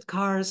and lift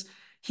cars.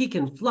 He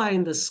can fly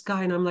in the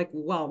sky. And I'm like,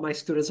 wow, my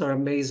students are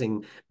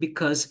amazing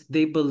because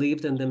they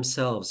believed in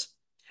themselves.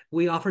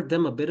 We offered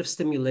them a bit of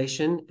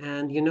stimulation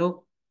and,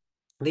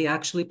 they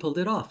actually pulled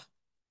it off.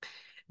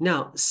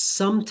 Now,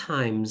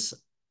 sometimes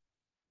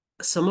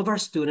some of our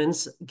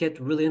students get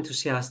really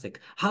enthusiastic.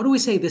 How do we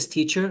say this,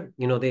 teacher?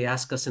 They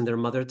ask us in their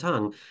mother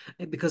tongue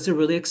because they're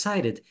really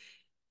excited.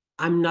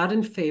 I'm not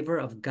in favor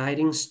of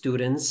guiding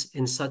students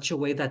in such a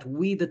way that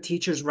we, the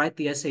teachers, write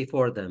the essay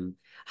for them.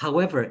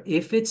 However,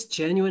 if it's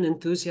genuine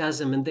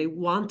enthusiasm and they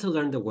want to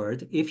learn the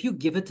word, if you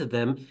give it to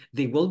them,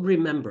 they will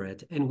remember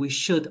it. And we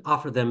should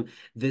offer them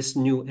this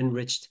new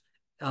enriched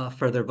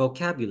further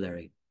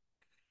vocabulary.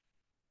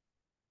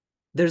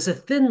 There's a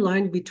thin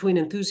line between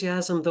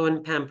enthusiasm, though,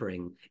 and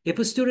pampering. If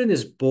a student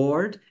is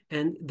bored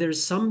and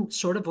there's some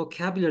sort of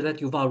vocabulary that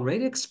you've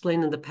already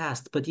explained in the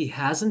past, but he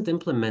hasn't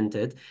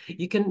implemented,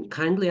 you can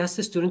kindly ask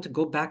the student to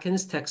go back in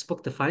his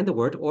textbook to find the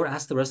word, or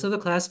ask the rest of the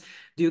class,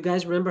 do you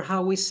guys remember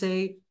how we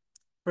say,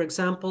 for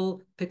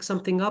example, pick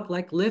something up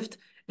like lift,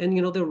 and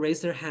they'll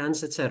raise their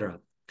hands, etc.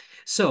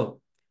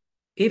 So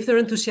if they're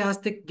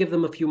enthusiastic, give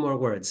them a few more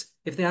words.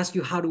 If they ask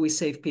you, how do we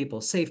save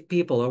people,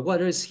 or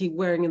what is he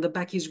wearing in the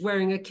back? He's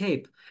wearing a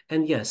cape.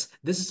 And yes,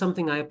 this is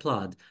something I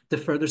applaud to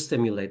further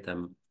stimulate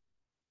them.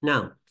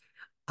 Now,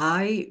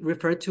 I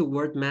refer to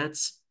word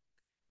mats.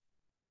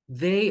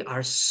 They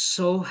are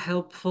so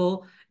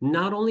helpful,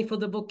 not only for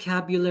the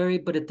vocabulary,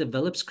 but it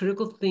develops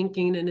critical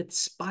thinking and it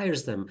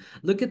inspires them.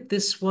 Look at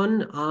this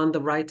one on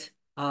the right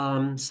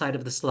side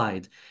of the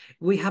slide.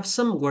 We have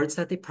some words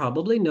that they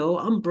probably know.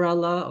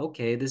 Umbrella,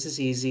 okay, this is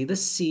easy. The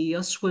sea, a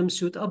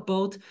swimsuit, a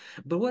boat.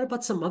 But what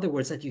about some other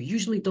words that you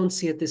usually don't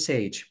see at this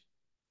age?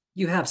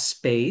 You have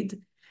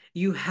spade.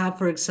 You have,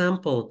 for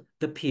example,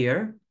 the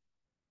pier.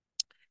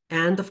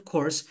 And of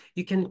course,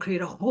 you can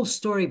create a whole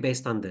story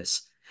based on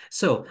this.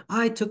 So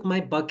I took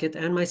my bucket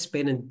and my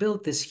spade and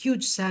built this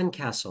huge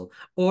sandcastle.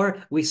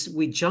 Or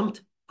we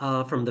jumped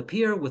from the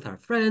pier with our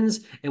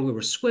friends and we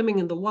were swimming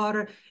in the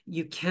water.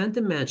 You can't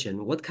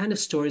imagine what kind of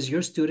stories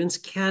your students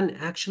can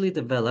actually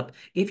develop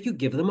if you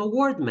give them a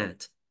word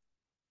mat.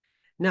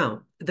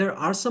 Now, there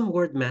are some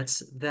word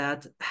mats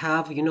that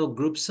have,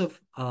 groups of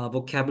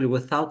vocabulary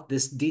without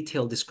this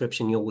detailed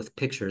description, with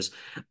pictures.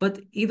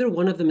 But either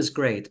one of them is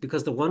great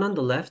because the one on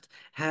the left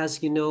has,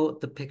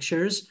 the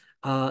pictures,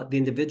 the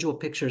individual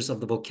pictures of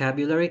the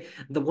vocabulary.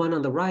 The one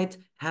on the right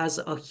has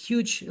a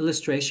huge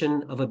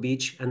illustration of a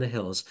beach and the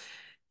hills.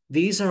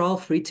 These are all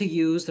free to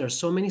use. There are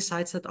so many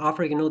sites that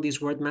offer,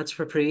 these word mats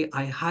for free.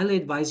 I highly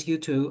advise you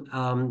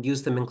to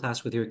use them in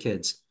class with your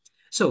kids.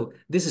 So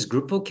this is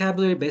group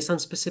vocabulary based on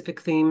specific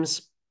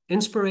themes,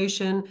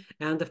 inspiration,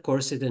 and of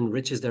course, it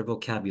enriches their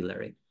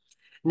vocabulary.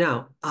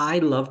 Now, I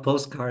love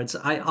postcards.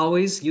 I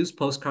always use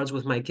postcards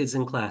with my kids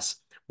in class.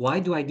 Why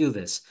do I do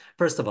this?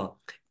 First of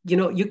all,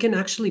 you can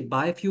actually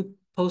buy a few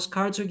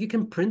postcards or you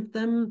can print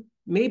them,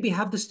 maybe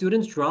have the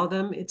students draw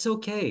them. It's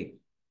okay.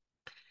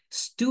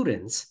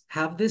 Students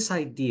have this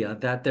idea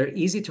that they're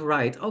easy to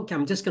write. Okay,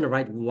 I'm just going to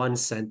write one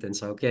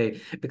sentence,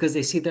 okay? Because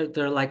they see that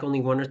there are like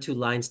only one or two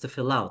lines to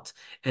fill out,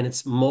 and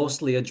it's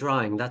mostly a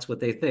drawing. That's what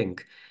they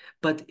think.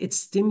 But it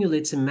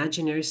stimulates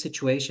imaginary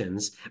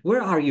situations.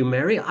 Where are you,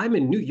 Mary? I'm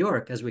in New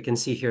York, as we can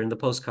see here in the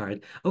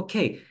postcard.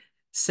 Okay,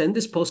 send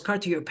this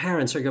postcard to your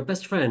parents or your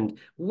best friend.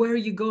 Where are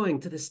you going?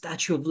 To the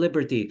Statue of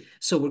Liberty.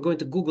 So we're going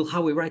to Google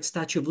how we write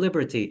Statue of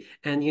Liberty.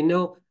 And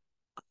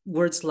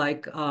words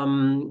like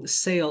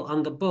sail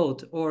on the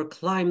boat or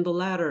climb the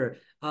ladder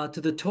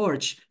to the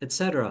torch,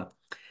 etc.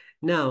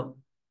 Now,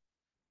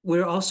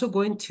 we're also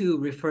going to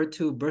refer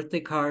to birthday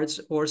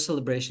cards or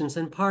celebrations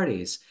and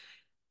parties.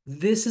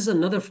 This is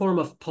another form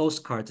of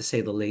postcard, to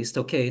say the least.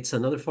 Okay, it's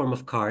another form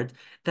of card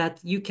that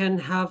you can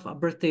have a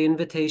birthday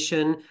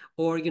invitation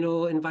or,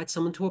 invite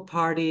someone to a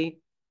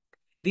party.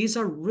 These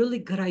are really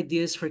good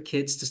ideas for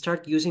kids to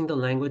start using the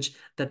language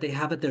that they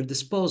have at their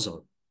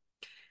disposal.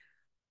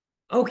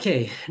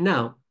 Okay,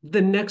 now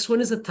the next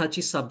one is a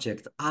touchy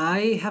subject.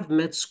 I have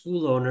met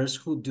school owners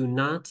who do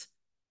not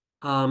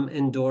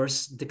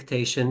endorse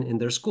dictation in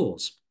their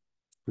schools.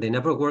 They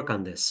never work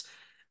on this.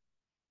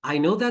 I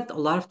know that a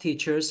lot of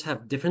teachers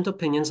have different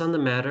opinions on the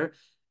matter.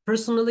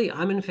 Personally,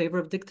 I'm in favor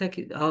of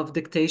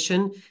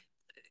dictation.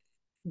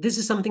 This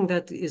is something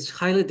that is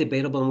highly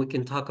debatable and we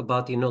can talk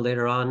about,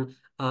 later on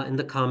in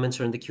the comments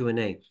or in the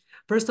Q&A.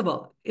 First of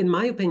all, in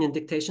my opinion,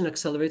 dictation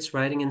accelerates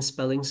writing and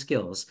spelling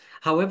skills.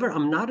 However,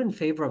 I'm not in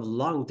favor of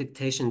long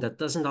dictation that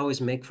doesn't always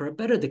make for a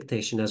better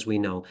dictation, as we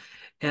know,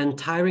 and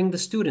tiring the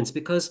students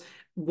because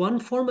one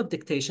form of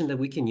dictation that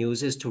we can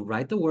use is to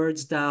write the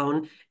words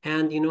down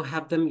and,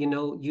 have them,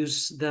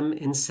 use them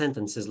in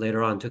sentences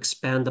later on to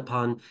expand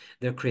upon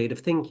their creative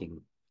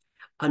thinking.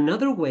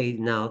 Another way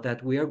now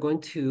that we are going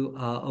to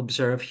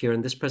observe here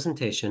in this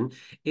presentation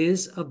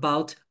is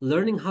about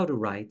learning how to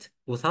write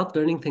without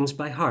learning things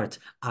by heart.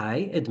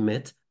 I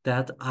admit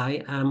that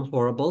I am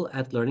horrible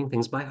at learning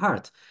things by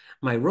heart.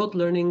 My rote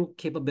learning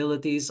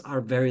capabilities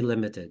are very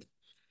limited.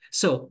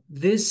 So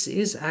this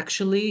is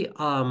actually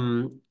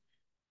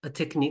a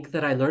technique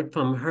that I learned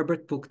from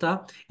Herbert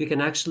Bukta. You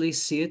can actually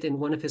see it in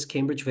one of his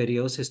Cambridge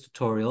videos, his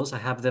tutorials. I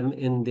have them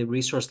in the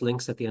resource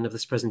links at the end of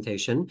this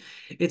presentation.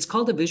 It's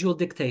called a visual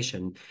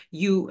dictation.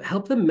 You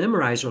help them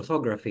memorize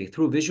orthography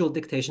through visual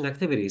dictation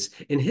activities.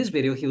 In his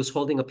video, he was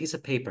holding a piece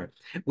of paper,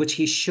 which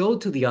he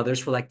showed to the others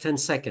for like 10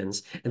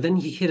 seconds, and then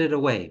he hid it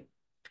away.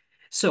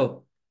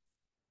 So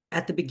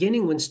at the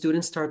beginning, when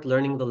students start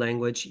learning the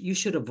language, you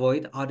should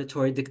avoid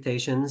auditory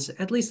dictations,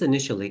 at least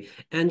initially.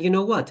 And you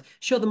know what?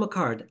 Show them a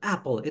card,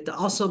 Apple. It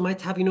also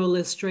might have,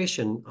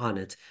 illustration on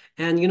it.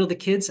 And, the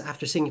kids,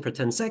 after seeing it for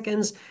 10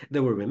 seconds,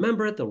 they will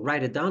remember it, they'll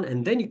write it down,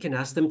 and then you can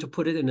ask them to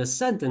put it in a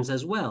sentence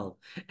as well.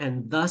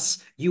 And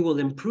thus, you will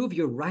improve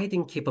your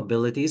writing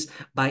capabilities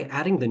by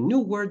adding the new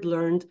word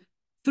learned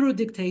through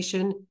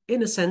dictation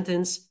in a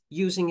sentence,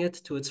 using it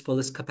to its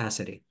fullest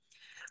capacity.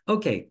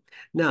 Okay,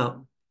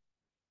 now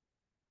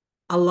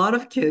a lot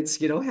of kids,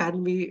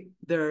 hand me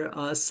their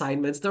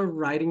assignments, their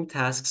writing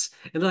tasks,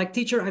 and they're like,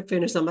 "Teacher, I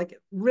finished." I'm like,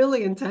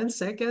 "Really? In 10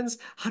 seconds?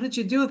 How did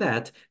you do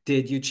that?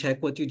 Did you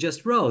check what you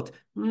just wrote?"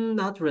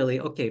 Not really.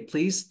 Okay,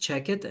 please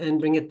check it and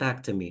bring it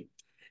back to me.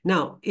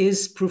 Now,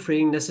 is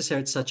proofreading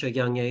necessary at such a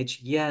young age?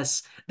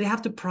 Yes, they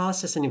have to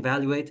process and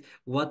evaluate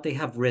what they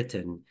have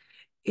written.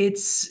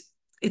 It's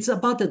it's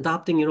about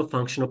adopting,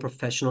 functional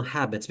professional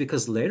habits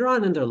because later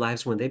on in their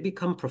lives, when they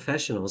become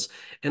professionals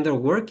and they're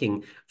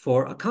working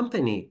for a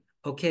company,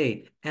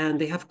 okay,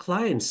 and they have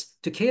clients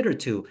to cater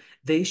to,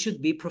 they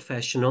should be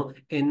professional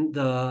in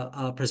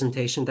the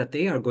presentation that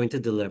they are going to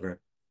deliver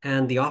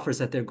and the offers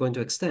that they're going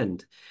to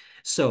extend.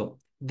 So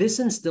this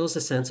instills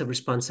a sense of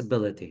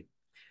responsibility.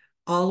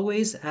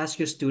 Always ask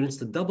your students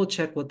to double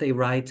check what they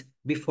write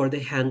before they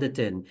hand it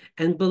in.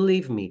 And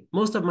believe me,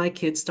 most of my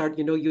kids start,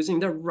 using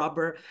their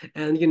rubber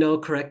and,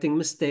 correcting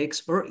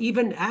mistakes or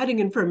even adding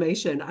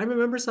information. I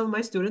remember some of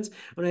my students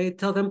when I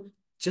tell them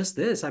just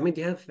this, I mean,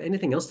 do you have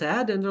anything else to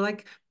add? And they're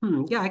like,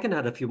 yeah, I can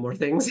add a few more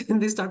things.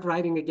 And they start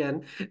writing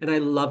again. And I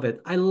love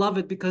it. I love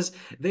it because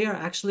they are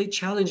actually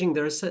challenging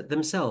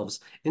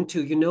themselves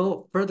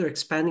into, further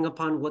expanding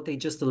upon what they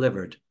just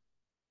delivered.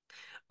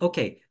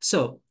 Okay,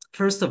 so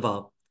first of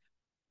all,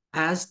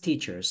 as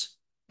teachers,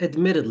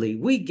 admittedly,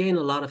 we gain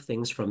a lot of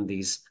things from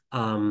these,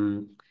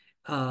 writing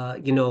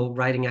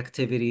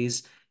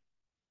activities.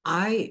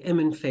 I am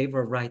in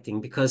favor of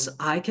writing because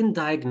I can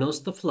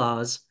diagnose the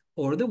flaws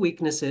or the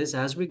weaknesses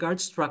as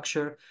regards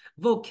structure,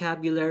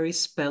 vocabulary,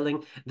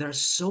 spelling. There are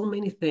so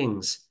many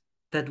things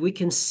that we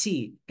can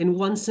see in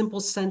one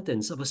simple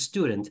sentence of a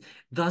student,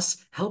 thus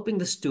helping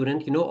the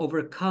student,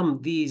 overcome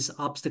these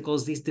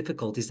obstacles, these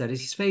difficulties that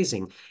he's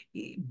facing,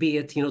 be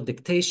it,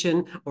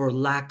 dictation or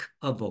lack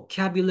of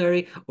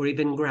vocabulary or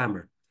even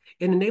grammar.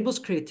 It enables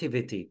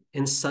creativity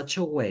in such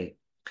a way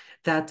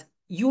that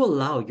you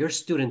allow your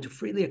student to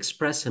freely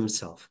express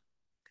himself.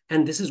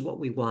 And this is what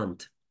we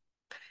want.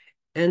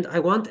 And I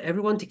want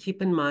everyone to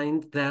keep in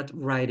mind that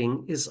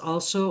writing is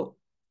also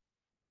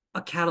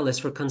a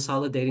catalyst for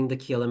consolidating the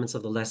key elements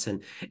of the lesson.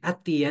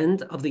 At the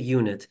end of the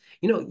unit,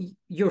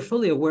 you're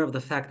fully aware of the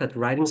fact that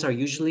writings are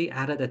usually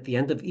added at the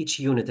end of each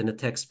unit in a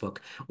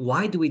textbook.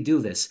 Why do we do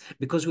this?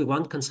 Because we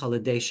want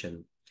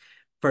consolidation.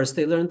 First,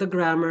 they learn the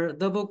grammar,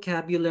 the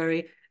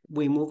vocabulary.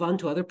 We move on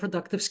to other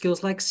productive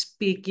skills like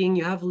speaking.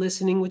 You have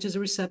listening, which is a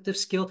receptive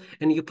skill.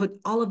 And you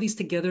put all of these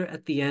together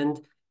at the end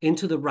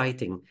into the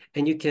writing.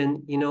 And you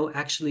can,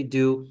 actually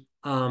do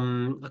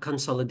a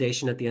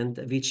consolidation at the end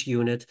of each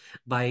unit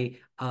by,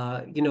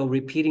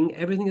 repeating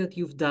everything that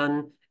you've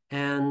done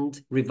and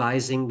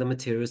revising the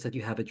materials that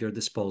you have at your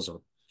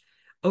disposal.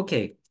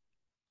 Okay,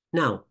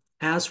 now,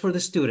 as for the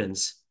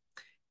students,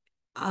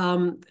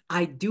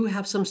 I do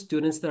have some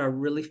students that are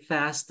really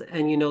fast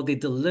and they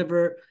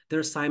deliver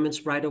their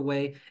assignments right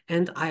away.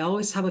 And I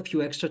always have a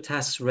few extra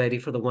tasks ready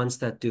for the ones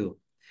that do,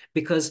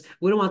 because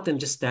we don't want them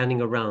just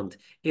standing around.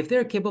 If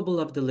they're capable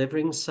of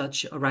delivering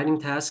such a writing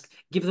task,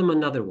 give them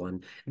another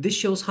one. This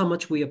shows how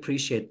much we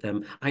appreciate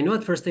them. I know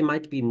at first they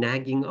might be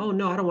nagging, "Oh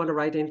no, I don't want to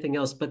write anything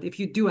else." But if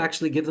you do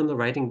actually give them the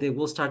writing, they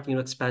will start,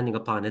 expanding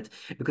upon it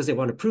because they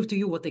want to prove to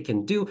you what they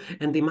can do,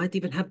 and they might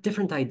even have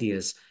different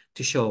ideas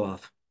to show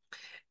off.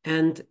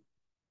 And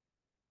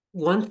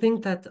one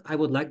thing that I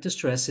would like to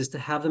stress is to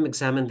have them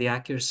examine the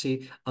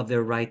accuracy of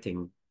their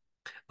writing.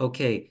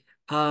 Okay,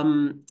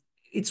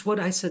 it's what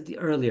I said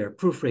earlier,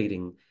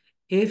 proofreading.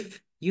 If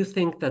you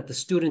think that the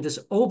student is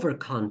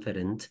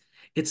overconfident,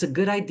 it's a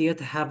good idea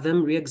to have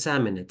them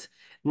re-examine it.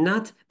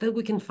 Not that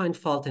we can find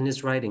fault in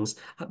his writings,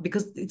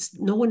 because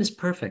no one is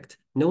perfect.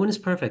 No one is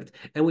perfect.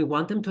 And we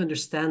want them to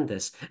understand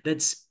this.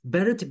 That's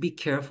better to be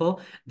careful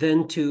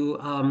than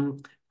to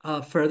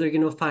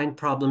further, find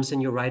problems in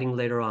your writing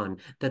later on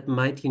that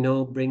might,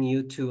 bring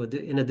you to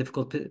in a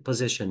difficult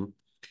position.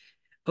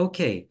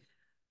 Okay.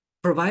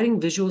 Providing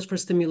visuals for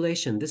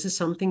stimulation. This is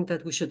something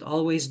that we should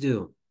always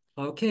do.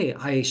 Okay,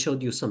 I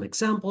showed you some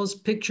examples.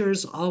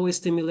 Pictures always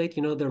stimulate,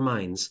 their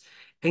minds.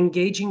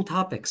 Engaging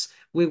topics.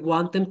 We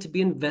want them to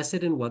be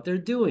invested in what they're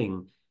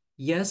doing.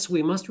 Yes,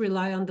 we must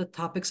rely on the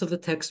topics of the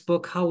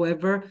textbook.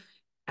 However,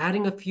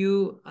 adding a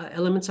few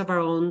elements of our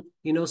own,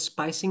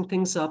 spicing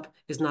things up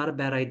is not a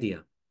bad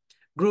idea.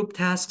 Group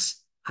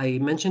tasks, I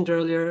mentioned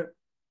earlier,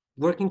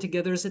 working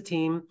together as a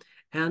team,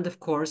 and of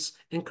course,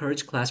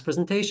 encourage class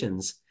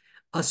presentations.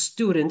 A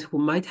student who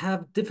might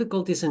have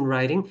difficulties in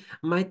writing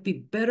might be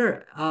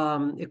better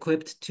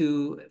equipped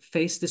to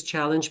face this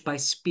challenge by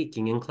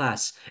speaking in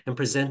class and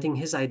presenting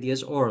his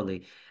ideas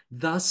orally.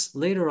 Thus,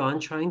 later on,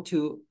 trying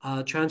to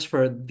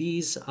transfer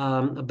these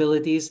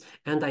abilities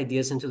and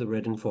ideas into the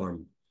written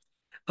form.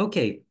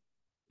 Okay,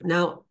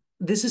 now,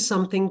 this is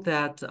something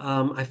that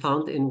I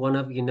found in one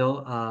of,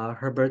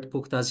 Herbert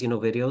Puchta's,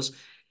 videos.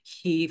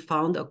 He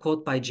found a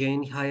quote by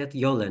Jane Hyatt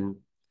Yolen.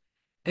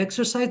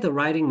 Exercise the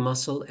writing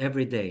muscle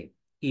every day,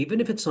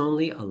 even if it's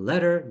only a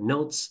letter,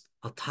 notes,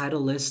 a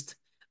title list,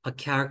 a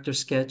character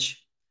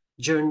sketch,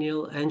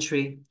 journal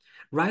entry.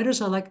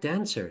 Writers are like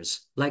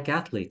dancers, like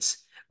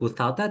athletes.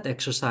 Without that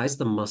exercise,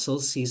 the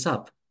muscles seize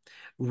up.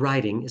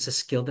 Writing is a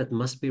skill that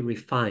must be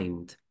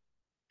refined.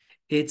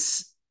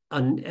 It's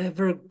an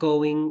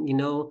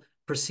ever-going,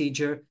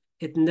 procedure.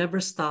 It never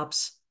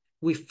stops.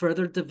 We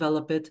further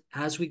develop it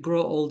as we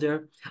grow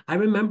older. I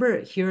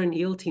remember here in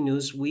ELT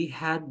News, we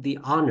had the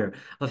honor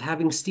of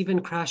having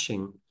Stephen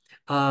Crashing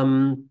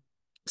um,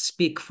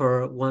 speak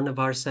for one of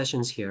our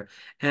sessions here.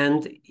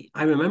 And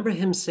I remember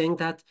him saying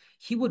that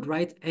he would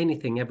write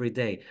anything every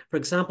day. For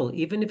example,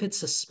 even if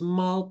it's a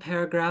small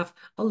paragraph,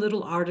 a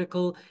little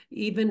article,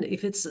 even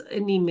if it's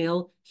an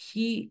email,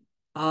 he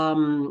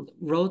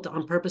wrote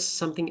on purpose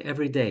something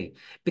every day,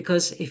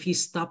 because if he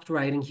stopped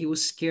writing, he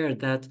was scared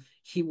that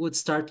he would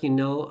start,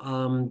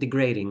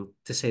 degrading,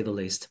 to say the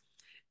least.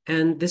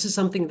 And this is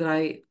something that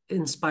I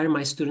inspire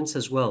my students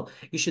as well.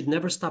 You should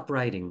never stop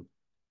writing.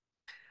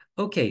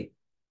 Okay,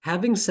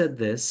 having said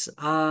this,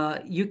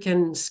 you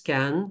can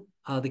scan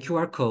the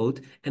QR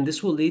code, and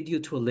this will lead you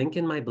to a link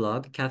in my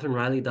blog,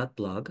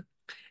 catherineriley.blog,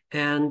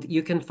 and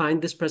you can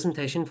find this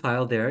presentation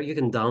file there. You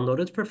can download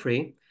it for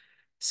free.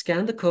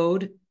 Scan the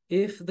code.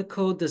 If the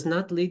code does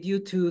not lead you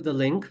to the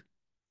link,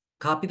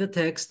 copy the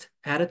text,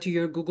 add it to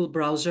your Google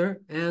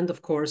browser, and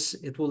of course,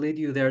 it will lead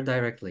you there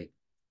directly.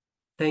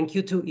 Thank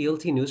you to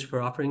ELT News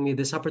for offering me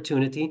this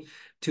opportunity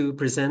to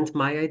present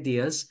my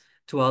ideas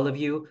to all of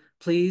you.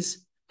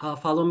 Please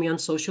follow me on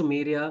social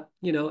media,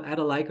 add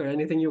a like or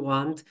anything you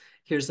want.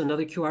 Here's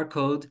another QR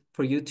code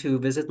for you to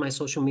visit my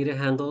social media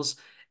handles.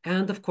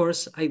 And of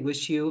course, I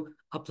wish you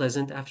a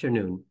pleasant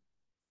afternoon.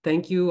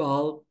 Thank you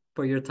all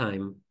for your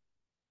time.